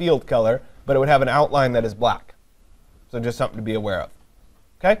 no field color, but it would have an outline that is black. So just something to be aware of.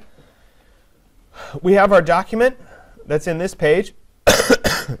 Okay? We have our document that's in this page.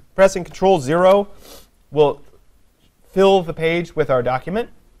 Pressing Control-0 will fill the page with our document,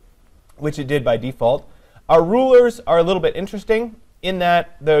 which it did by default. Our rulers are a little bit interesting in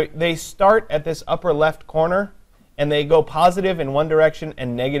that they start at this upper left corner, and they go positive in one direction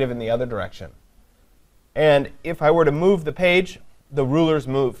and negative in the other direction. And if I were to move the page, the rulers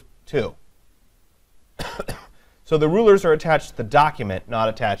move too. So the rulers are attached to the document, not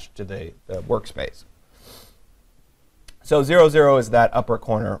attached to the workspace. So 0, 0 is that upper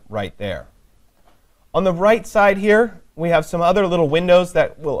corner right there. On the right side here, we have some other little windows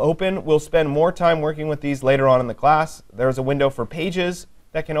that will open. We'll spend more time working with these later on in the class. There's a window for pages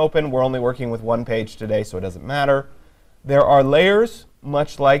that can open. We're only working with 1 page today, so it doesn't matter. There are layers,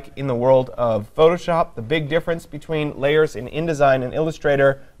 much like in the world of Photoshop. The big difference between layers in InDesign and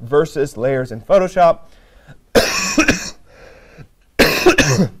Illustrator versus layers in Photoshop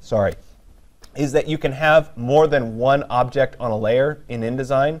sorry, is that you can have more than 1 object on a layer in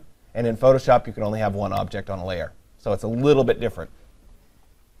InDesign, and in Photoshop you can only have 1 object on a layer. So it's a little bit different.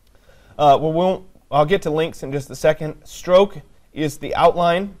 I'll get to links in just a second. Stroke is the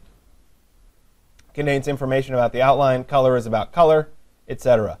outline. Contains information about the outline. Color is about color,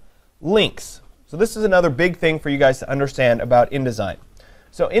 etc. Links. So this is another big thing for you guys to understand about InDesign.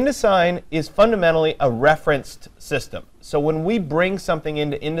 So InDesign is fundamentally a referenced system. So when we bring something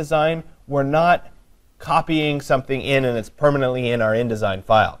into InDesign, we're not copying something in and it's permanently in our InDesign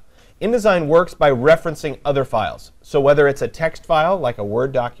file. InDesign works by referencing other files. So whether it's a text file, like a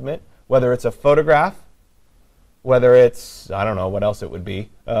Word document, whether it's a photograph, whether it's, I don't know what else it would be,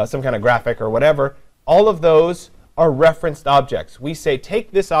 some kind of graphic or whatever, all of those are referenced objects. We say,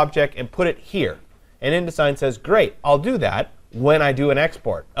 take this object and put it here. And InDesign says, great, I'll do that when I do an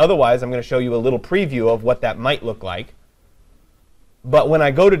export. Otherwise, I'm going to show you a little preview of what that might look like. But when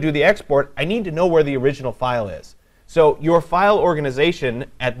I go to do the export, I need to know where the original file is. So your file organization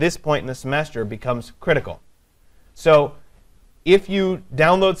at this point in the semester becomes critical. So if you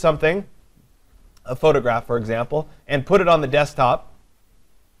download something, a photograph, for example, and put it on the desktop,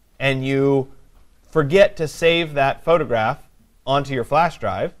 and you forget to save that photograph onto your flash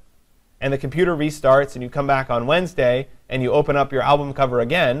drive, and the computer restarts, and you come back on Wednesday, and you open up your album cover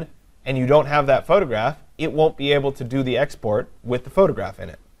again, and you don't have that photograph, it won't be able to do the export with the photograph in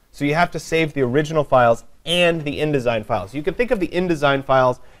it. So you have to save the original files and the InDesign files. You can think of the InDesign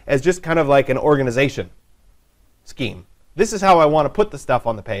files as just kind of like an organization scheme. This is how I want to put the stuff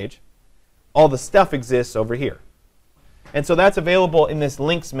on the page. All the stuff exists over here. And so that's available in this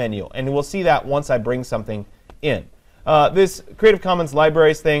links menu. And we'll see that once I bring something in. This Creative Commons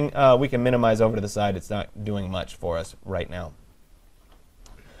libraries thing, we can minimize over to the side. It's not doing much for us right now.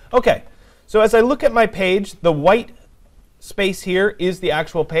 OK, so as I look at my page, the white space here is the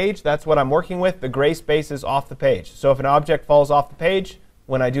actual page. That's what I'm working with. The gray space is off the page. So if an object falls off the page,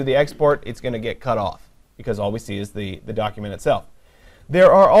 when I do the export, it's going to get cut off, because all we see is the document itself.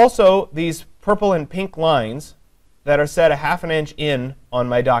 There are also these purple and pink lines that are set a ½ inch in on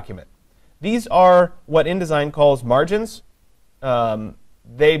my document. These are what InDesign calls margins.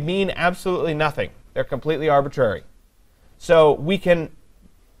 They mean absolutely nothing. They're completely arbitrary. So we can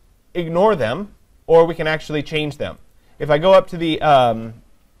ignore them, or we can actually change them. If I go up to the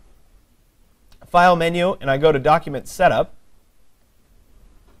File menu and I go to Document Setup,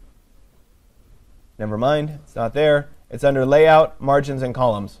 never mind, it's not there. It's under Layout, Margins, and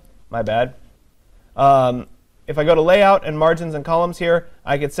Columns. My bad. If I go to Layout and Margins and Columns here,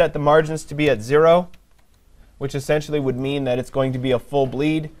 I could set the margins to be at 0, which essentially would mean that it's going to be a full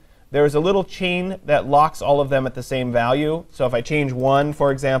bleed. There's a little chain that locks all of them at the same value. So if I change 1,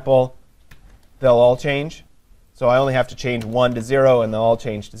 for example, they'll all change. So I only have to change 1 to 0, and they'll all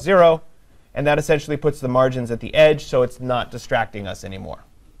change to 0. And that essentially puts the margins at the edge, so it's not distracting us anymore.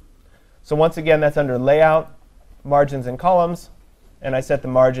 So once again, that's under Layout, Margins, and Columns. And I set the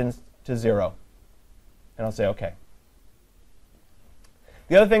margins to 0. And I'll say OK.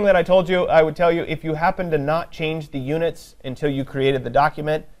 The other thing that I told you, I would tell you, if you happen to not change the units until you created the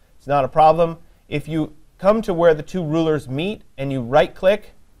document, it's not a problem. If you come to where the two rulers meet and you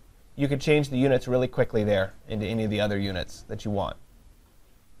right-click, you could change the units really quickly there into any of the other units that you want.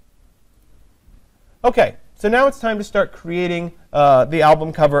 OK, so now it's time to start creating the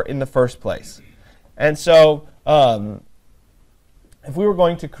album cover in the first place. And so if we were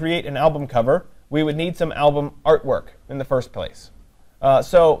going to create an album cover, we would need some album artwork in the first place.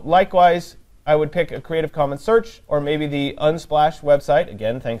 So likewise, I would pick a Creative Commons search, or maybe the Unsplash website,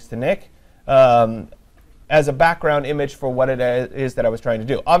 again, thanks to Nick, as a background image for what it is that I was trying to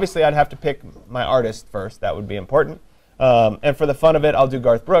do. Obviously, I'd have to pick my artist first. That would be important. And for the fun of it, I'll do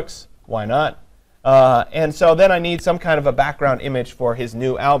Garth Brooks. Why not? And so then I need some kind of a background image for his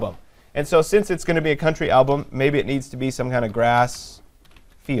new album. And so since it's going to be a country album, maybe it needs to be some kind of grass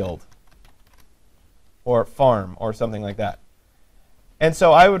field or farm or something like that. And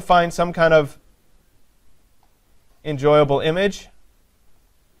so I would find some kind of enjoyable image.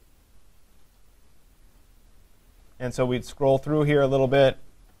 And so we'd scroll through here a little bit.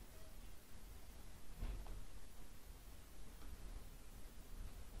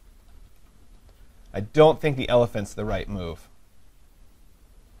 I don't think the elephant's the right move.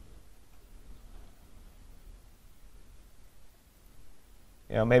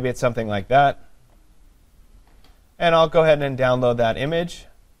 You know, maybe it's something like that. And I'll go ahead and download that image.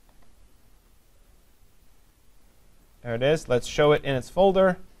 There it is. Let's show it in its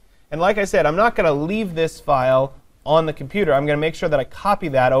folder. And like I said, I'm not going to leave this file on the computer. I'm going to make sure that I copy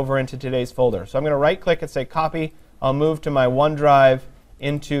that over into today's folder. So I'm going to right-click and say Copy. I'll move to my OneDrive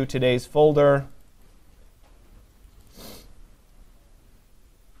into today's folder.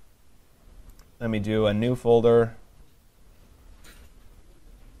 Let me do a new folder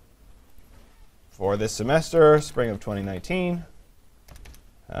for this semester, spring of 2019.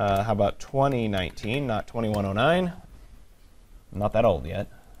 How about 2019, not 2109? I'm not that old yet.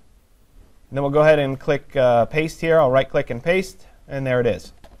 And then we'll go ahead and click Paste here. I'll right-click and paste, and there it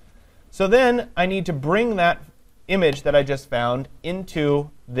is. So then I need to bring that image that I just found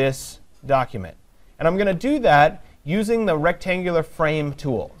into this document. And I'm going to do that using the rectangular frame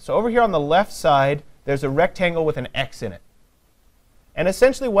tool. So over here on the left side, there's a rectangle with an X in it. And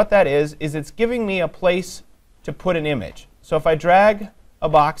essentially what that is it's giving me a place to put an image. So if I drag a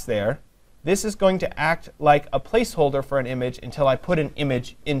box there, this is going to act like a placeholder for an image until I put an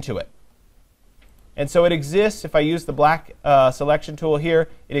image into it. And so it exists, if I use the black selection tool here,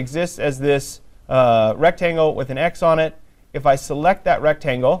 it exists as this rectangle with an X on it. If I select that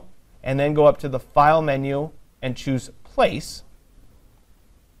rectangle and then go up to the File menu and choose Place,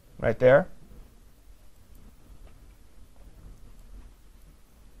 right there,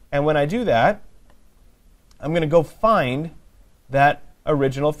 And when I do that, I'm going to go find that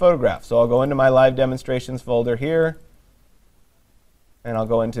original photograph. So I'll go into my live demonstrations folder here, and I'll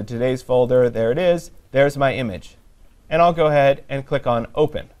go into today's folder. There it is. There's my image. And I'll go ahead and click on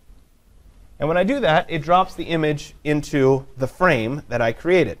Open. And when I do that, it drops the image into the frame that I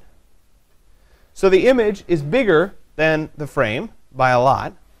created. So the image is bigger than the frame by a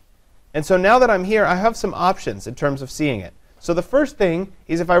lot. And so now that I'm here, I have some options in terms of seeing it. So the first thing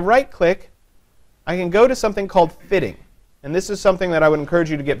is if I right-click, I can go to something called fitting. And this is something that I would encourage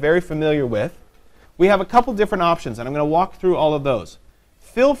you to get very familiar with. We have a couple different options, and I'm going to walk through all of those.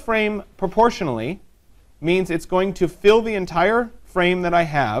 Fill frame proportionally means it's going to fill the entire frame that I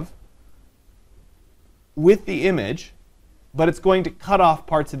have with the image, but it's going to cut off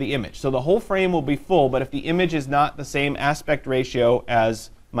parts of the image. So the whole frame will be full, but if the image is not the same aspect ratio as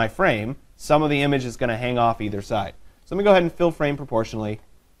my frame, some of the image is going to hang off either side. So let me go ahead and fill frame proportionally,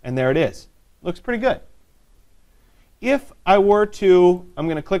 and there it is. Looks pretty good. If I were to, I'm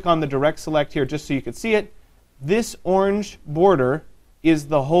going to click on the direct select here just so you can see it. This orange border is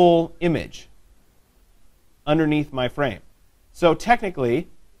the whole image underneath my frame. So technically,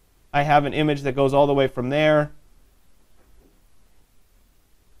 I have an image that goes all the way from there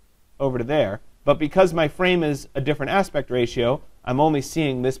over to there. But because my frame is a different aspect ratio, I'm only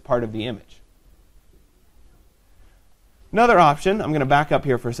seeing this part of the image. Another option, I'm going to back up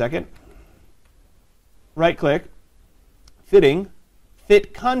here for a second. Right-click, fitting,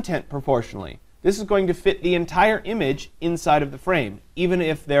 fit content proportionally. This is going to fit the entire image inside of the frame, even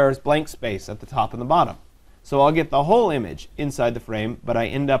if there's blank space at the top and the bottom. So I'll get the whole image inside the frame, but I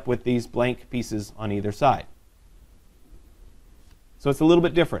end up with these blank pieces on either side. So it's a little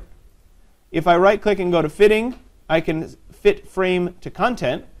bit different. If I right-click and go to fitting, I can fit frame to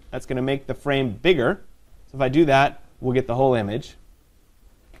content. That's going to make the frame bigger. So if I do that, we'll get the whole image.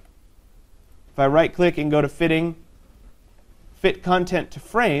 If I right-click and go to fitting, fit content to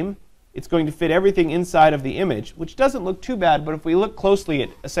frame, it's going to fit everything inside of the image, which doesn't look too bad, but if we look closely,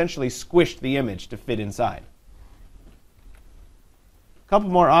 it essentially squished the image to fit inside. A couple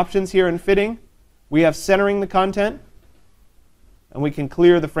more options here in fitting. We have centering the content, and we can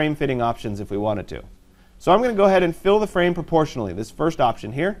clear the frame fitting options if we wanted to. So I'm going to go ahead and fill the frame proportionally, this first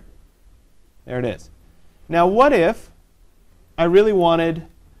option here. There it is. Now what if I really wanted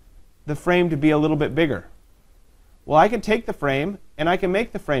the frame to be a little bit bigger? Well, I can take the frame, and I can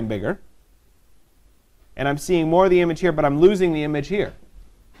make the frame bigger. And I'm seeing more of the image here, but I'm losing the image here.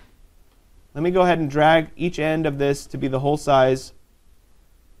 Let me go ahead and drag each end of this to be the whole size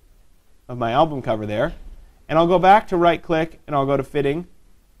of my album cover there. And I'll go back to right-click, and I'll go to fitting,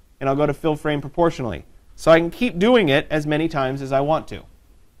 and I'll go to fill frame proportionally. So I can keep doing it as many times as I want to.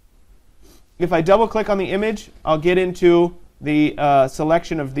 If I double-click on the image, I'll get into the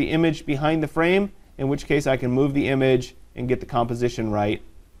selection of the image behind the frame, in which case I can move the image and get the composition right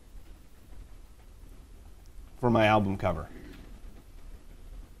for my album cover.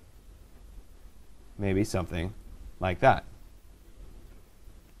 Maybe something like that.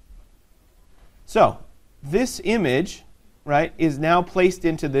 So this image, right, is now placed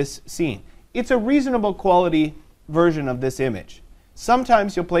into this scene. It's a reasonable quality version of this image.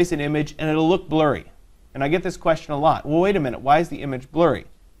 Sometimes you'll place an image and it'll look blurry. And I get this question a lot. Well, wait a minute, why is the image blurry?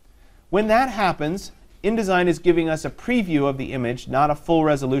 When that happens, InDesign is giving us a preview of the image, not a full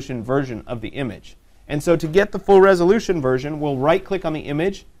resolution version of the image. And so to get the full resolution version, we'll right-click on the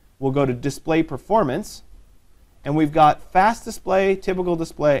image, we'll go to Display Performance, and we've got Fast Display, Typical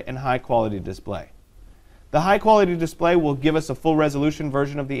Display, and High Quality Display. The High Quality Display will give us a full resolution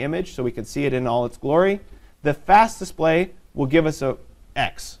version of the image so we can see it in all its glory. The Fast Display will give us a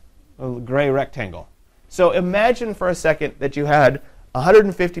X, a gray rectangle. So imagine for a second that you had a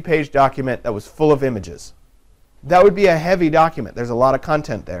 150-page document that was full of images. That would be a heavy document. There's a lot of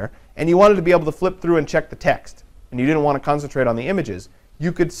content there. And you wanted to be able to flip through and check the text. And you didn't want to concentrate on the images.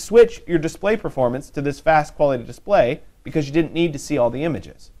 You could switch your display performance to this fast quality display because you didn't need to see all the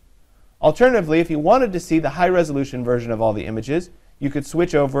images. Alternatively, if you wanted to see the high resolution version of all the images, you could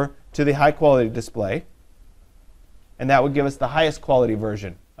switch over to the high quality display. And that would give us the highest quality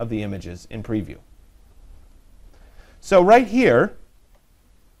version of the images in preview. So right here,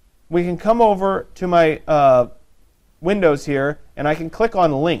 we can come over to my Windows here, and I can click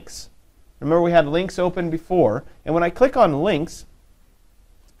on links. Remember, we had links open before. And when I click on links,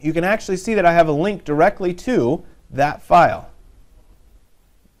 you can actually see that I have a link directly to that file.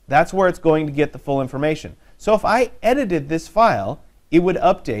 That's where it's going to get the full information. So if I edited this file, it would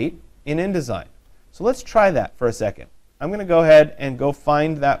update in InDesign. So let's try that for a second. I'm going to go ahead and go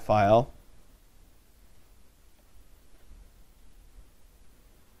find that file.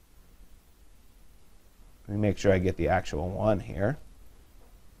 Let me make sure I get the actual one here.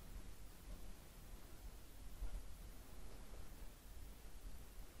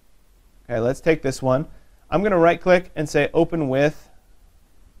 Okay, let's take this one. I'm going to right-click and say Open with.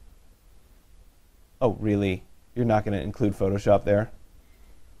 Oh, really? You're not going to include Photoshop there?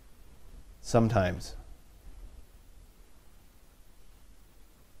 Sometimes.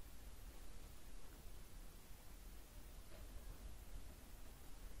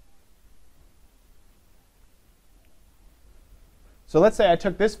 So let's say I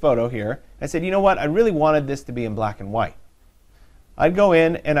took this photo here. I said, you know what? I really wanted this to be in black and white. I'd go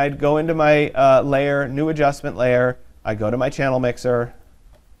in and I'd go into my layer, new adjustment layer. I'd go to my channel mixer.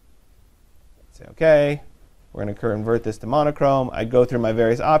 Say, OK. We're going to convert this to monochrome. I'd go through my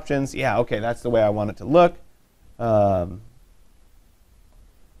various options. Yeah, OK, that's the way I want it to look. Where's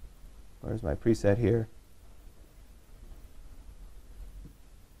my preset here?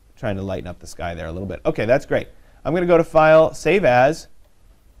 Trying to lighten up the sky there a little bit. OK, that's great. I'm going to go to File, Save As.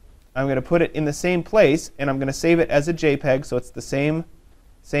 I'm going to put it in the same place, and I'm going to save it as a JPEG, so it's the same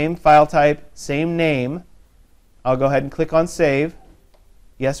file type, same name. I'll go ahead and click on Save.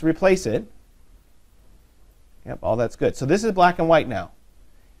 Yes, replace it. Yep, all that's good. So this is black and white now.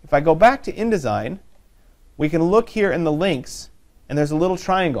 If I go back to InDesign, we can look here in the links, and there's a little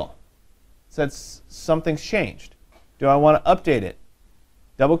triangle. It says something's changed. Do I want to update it?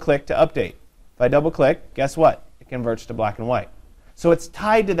 Double-click to update. If I double-click, guess what? It converts to black and white. So it's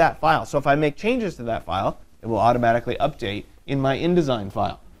tied to that file. So if I make changes to that file, it will automatically update in my InDesign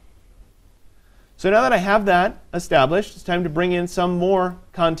file. So now that I have that established, it's time to bring in some more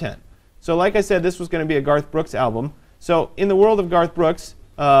content. So like I said, this was going to be a Garth Brooks album. So in the world of Garth Brooks,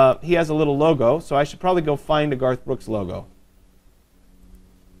 he has a little logo. So I should probably go find a Garth Brooks logo.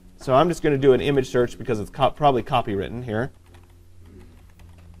 So I'm just going to do an image search because it's probably copywritten here.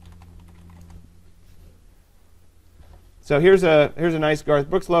 So here's a nice Garth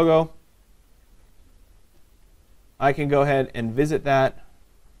Brooks logo. I can go ahead and visit that,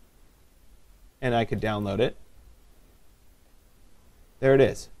 and I could download it. There it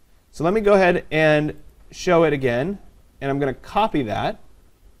is. So let me go ahead and show it again, and I'm going to copy that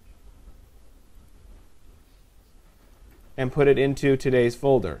and put it into today's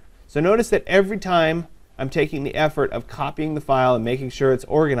folder. So notice that every time I'm taking the effort of copying the file and making sure it's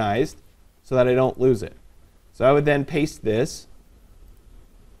organized so that I don't lose it. So I would then paste this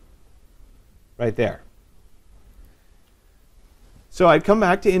right there. So I'd come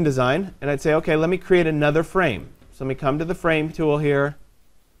back to InDesign, and I'd say, OK, let me create another frame. So let me come to the Frame tool here.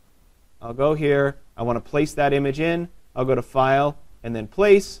 I'll go here. I want to place that image in. I'll go to File, and then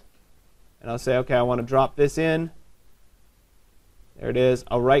Place. And I'll say, OK, I want to drop this in. There it is.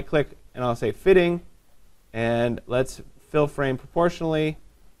 I'll right-click, and I'll say Fitting. And let's fill frame proportionally.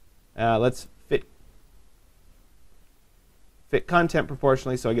 Let's fit content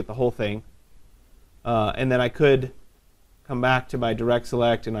proportionally so I get the whole thing. And then I could come back to my direct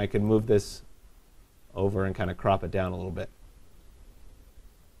select, and I could move this over and kind of crop it down a little bit.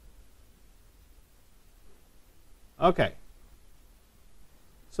 OK.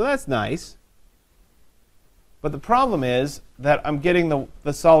 So that's nice. But the problem is that I'm getting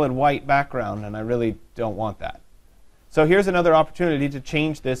the solid white background, and I really don't want that. So here's another opportunity to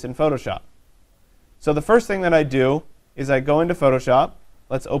change this in Photoshop. So the first thing that I do is I go into Photoshop.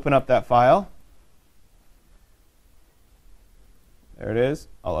 Let's open up that file. There it is.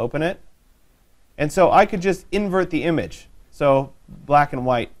 I'll open it. And so I could just invert the image. So black and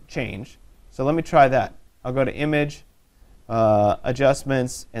white change. So let me try that. I'll go to Image,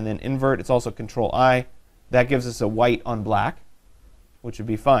 Adjustments, and then Invert. It's also Control-I. That gives us a white on black, which would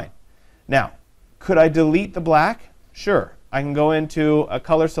be fine. Now, could I delete the black? Sure. I can go into a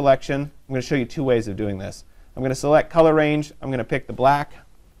color selection. I'm going to show you two ways of doing this. I'm going to select color range. I'm going to pick the black.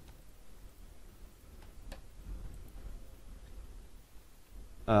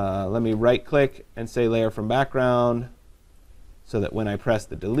 Let me right-click and say Layer from Background so that when I press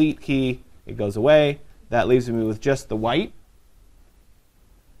the Delete key, it goes away. That leaves me with just the white.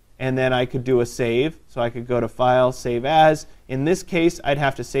 And then I could do a save. So I could go to File, Save As. In this case, I'd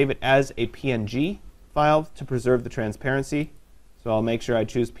have to save it as a PNG file to preserve the transparency. So I'll make sure I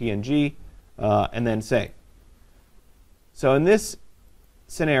choose PNG and then Save. So in this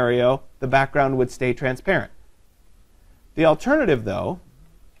scenario, the background would stay transparent. The alternative, though,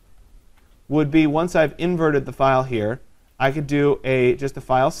 would be once I've inverted the file here, I could do just a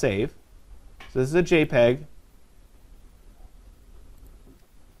file save. So this is a JPEG.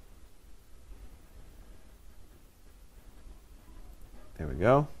 There we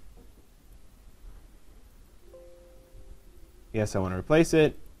go. Yes, I want to replace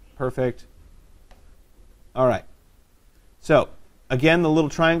it. Perfect. All right. So again, the little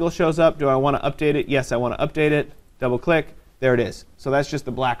triangle shows up. Do I want to update it? Yes, I want to update it. Double click. There it is. So that's just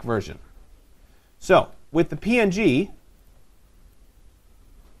the black version. So with the PNG,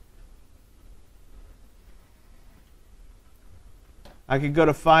 I could go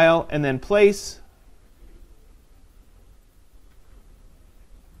to File and then Place.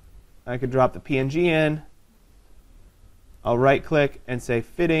 I could drop the PNG in. I'll right click and say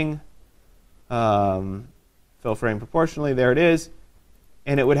Fitting, Fill Frame Proportionally. There it is.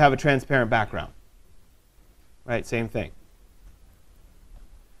 And it would have a transparent background. Right, same thing.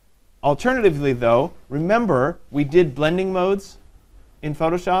 Alternatively, though, remember we did blending modes in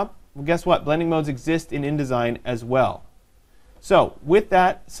Photoshop? Well, guess what? Blending modes exist in InDesign as well. So with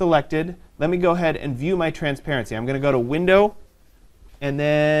that selected, let me go ahead and view my transparency. I'm going to go to Window, and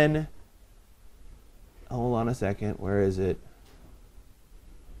then, hold on a second, where is it?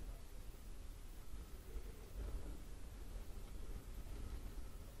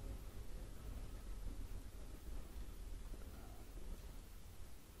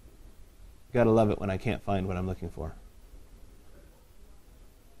 Gotta love it when I can't find what I'm looking for.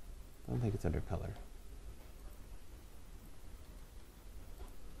 I don't think it's under color.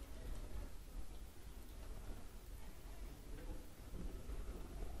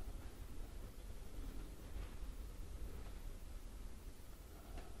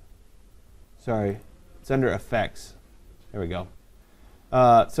 Sorry, it's under Effects. There we go.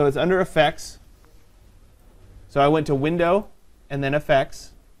 So it's under Effects. So I went to Window and then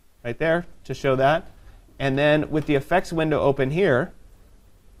Effects, right there to show that. And then with the Effects window open here,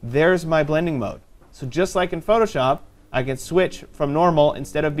 there's my blending mode. So just like in Photoshop, I can switch from normal.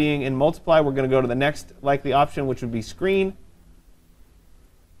 Instead of being in multiply, we're going to go to the next likely option, which would be screen.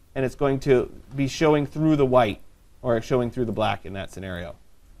 And it's going to be showing through the white, or showing through the black in that scenario.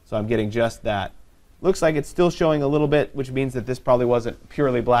 So I'm getting just that. Looks like it's still showing a little bit, which means that this probably wasn't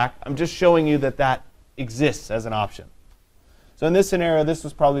purely black. I'm just showing you that that exists as an option. So in this scenario, this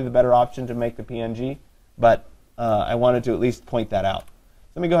was probably the better option to make the PNG, but I wanted to at least point that out.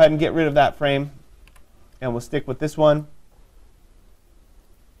 So let me go ahead and get rid of that frame, and we'll stick with this one.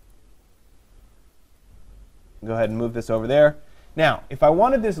 Go ahead and move this over there. Now, if I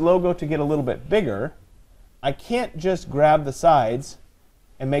wanted this logo to get a little bit bigger, I can't just grab the sides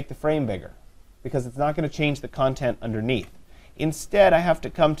and make the frame bigger, because it's not going to change the content underneath. Instead, I have to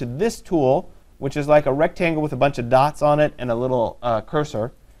come to this tool, which is like a rectangle with a bunch of dots on it and a little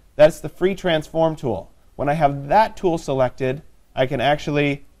cursor. That's the Free Transform tool. When I have that tool selected, I can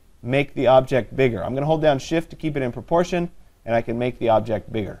actually make the object bigger. I'm going to hold down Shift to keep it in proportion, and I can make the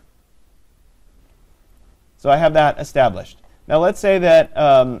object bigger. So I have that established. Now let's say that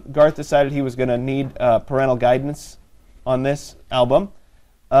Garth decided he was going to need parental guidance on this album.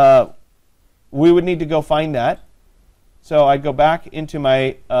 We would need to go find that. So I'd go back into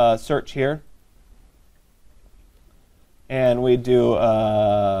my search here, and we do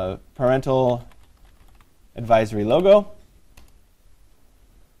parental advisory logo.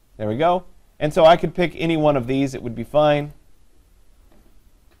 There we go. And so I could pick any one of these. It would be fine.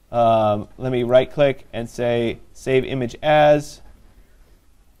 Let me right-click and say Save Image As.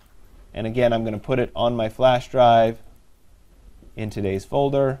 And again, I'm going to put it on my flash drive in today's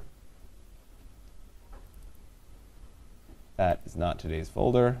folder. That is not today's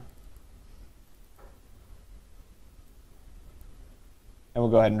folder. And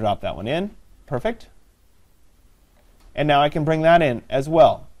we'll go ahead and drop that one in. Perfect. And now I can bring that in as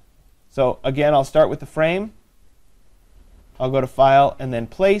well. So again, I'll start with the frame. I'll go to File and then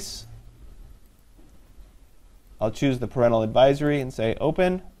Place. I'll choose the parental advisory and say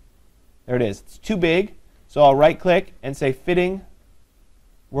Open. There it is. It's too big, so I'll right-click and say Fitting.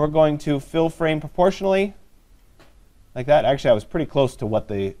 We're going to fill frame proportionally, like that. Actually, I was pretty close to what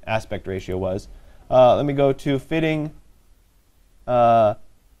the aspect ratio was. Let me go to Fitting,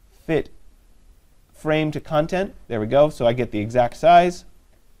 Fit Frame to Content. There we go. So I get the exact size.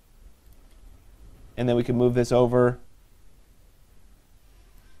 And then we can move this over.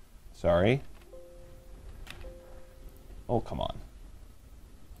 Sorry. Oh, come on.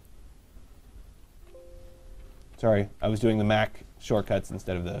 Sorry, I was doing the Mac shortcuts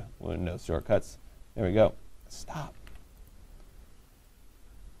instead of the Windows shortcuts. There we go. Stop.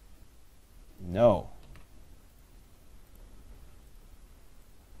 No.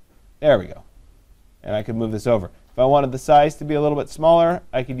 There we go. And I could move this over. If I wanted the size to be a little bit smaller,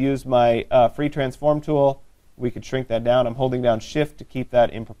 I could use my Free Transform tool. We could shrink that down. I'm holding down Shift to keep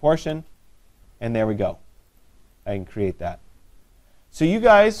that in proportion. And there we go. I can create that. So you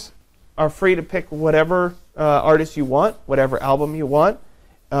guys are free to pick whatever artist you want, whatever album you want.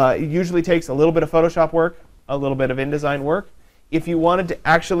 It usually takes a little bit of Photoshop work, a little bit of InDesign work. If you wanted to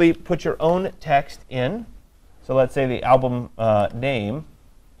actually put your own text in, so let's say the album name,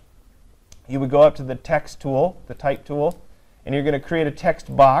 you would go up to the text tool, the type tool, and you're going to create a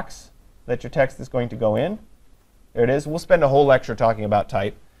text box that your text is going to go in. There it is. We'll spend a whole lecture talking about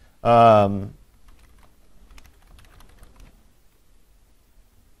type. We'll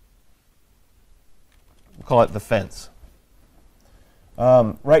call it the fence.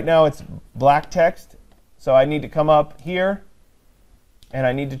 Right now it's black text, so I need to come up here and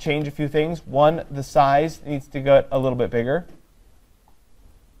I need to change a few things. One, the size needs to get a little bit bigger.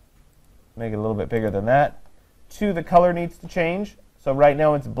 Make it a little bit bigger than that. Two, the color needs to change. So right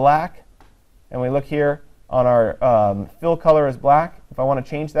now it's black, and we look here on our fill color is black. If I want to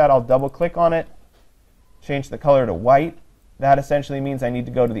change that, I'll double click on it, change the color to white. That essentially means I need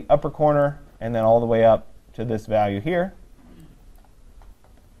to go to the upper corner and then all the way up to this value here.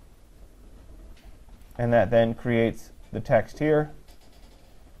 And that then creates the text here.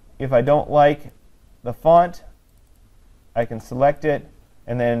 If I don't like the font, I can select it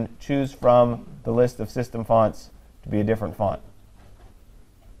and then choose from the list of system fonts to be a different font.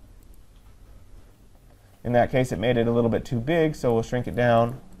 In that case, it made it a little bit too big, so we'll shrink it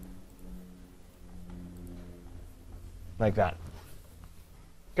down like that.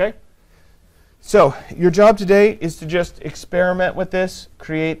 Okay? So your job today is to just experiment with this,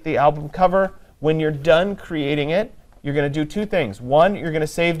 create the album cover. When you're done creating it, you're going to do two things. One, you're going to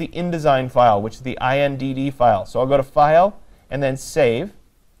save the InDesign file, which is the INDD file. So I'll go to File and then Save.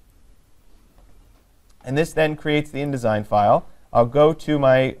 And this then creates the InDesign file. I'll go to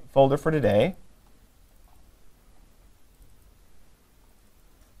my folder for today.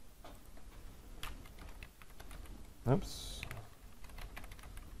 Oops.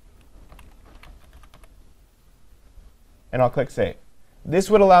 And I'll click Save. This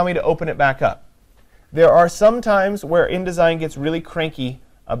would allow me to open it back up. There are some times where InDesign gets really cranky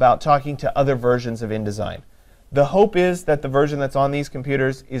about talking to other versions of InDesign. The hope is that the version that's on these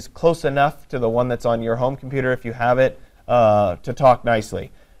computers is close enough to the one that's on your home computer, if you have it, to talk nicely.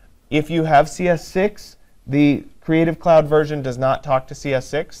 If you have CS6, the Creative Cloud version does not talk to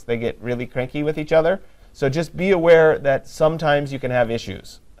CS6. They get really cranky with each other. So just be aware that sometimes you can have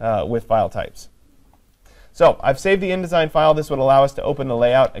issues with file types. So I've saved the InDesign file. This would allow us to open the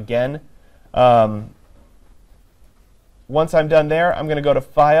layout again. Once I'm done there, I'm going to go to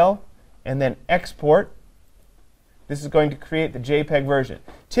File and then Export. This is going to create the JPEG version.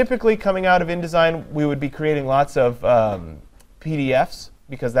 Typically, coming out of InDesign, we would be creating lots of PDFs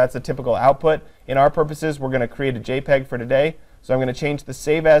because that's a typical output. In our purposes, we're going to create a JPEG for today. So I'm going to change the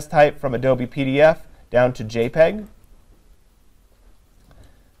Save As type from Adobe PDF down to JPEG.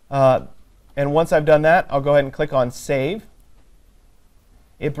 And once I've done that, I'll go ahead and click on Save.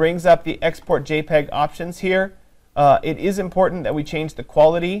 It brings up the Export JPEG options here. It is important that we change the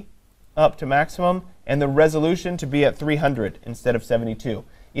quality up to maximum and the resolution to be at 300 instead of 72.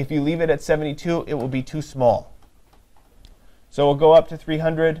 If you leave it at 72, it will be too small. So we'll go up to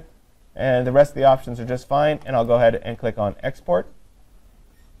 300, and the rest of the options are just fine. And I'll go ahead and click on Export.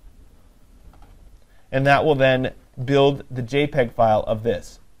 And that will then build the JPEG file of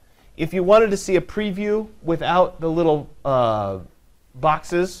this. If you wanted to see a preview without the little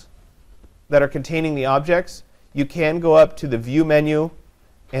boxes that are containing the objects, you can go up to the View menu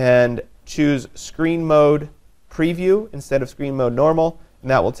and choose Screen Mode Preview instead of Screen Mode Normal,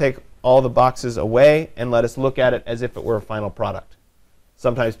 and that will take all the boxes away and let us look at it as if it were a final product.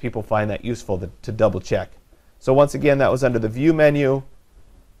 Sometimes people find that useful to double check. So once again, that was under the View menu,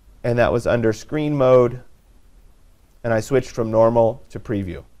 and that was under Screen Mode, and I switched from Normal to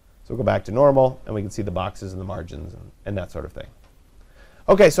Preview. So we'll go back to Normal, and we can see the boxes and the margins and that sort of thing.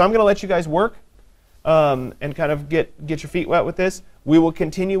 OK, so I'm going to let you guys work and kind of get your feet wet with this. We will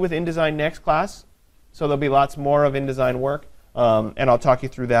continue with InDesign next class, so there'll be lots more of InDesign work, and I'll talk you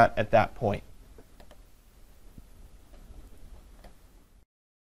through that at that point.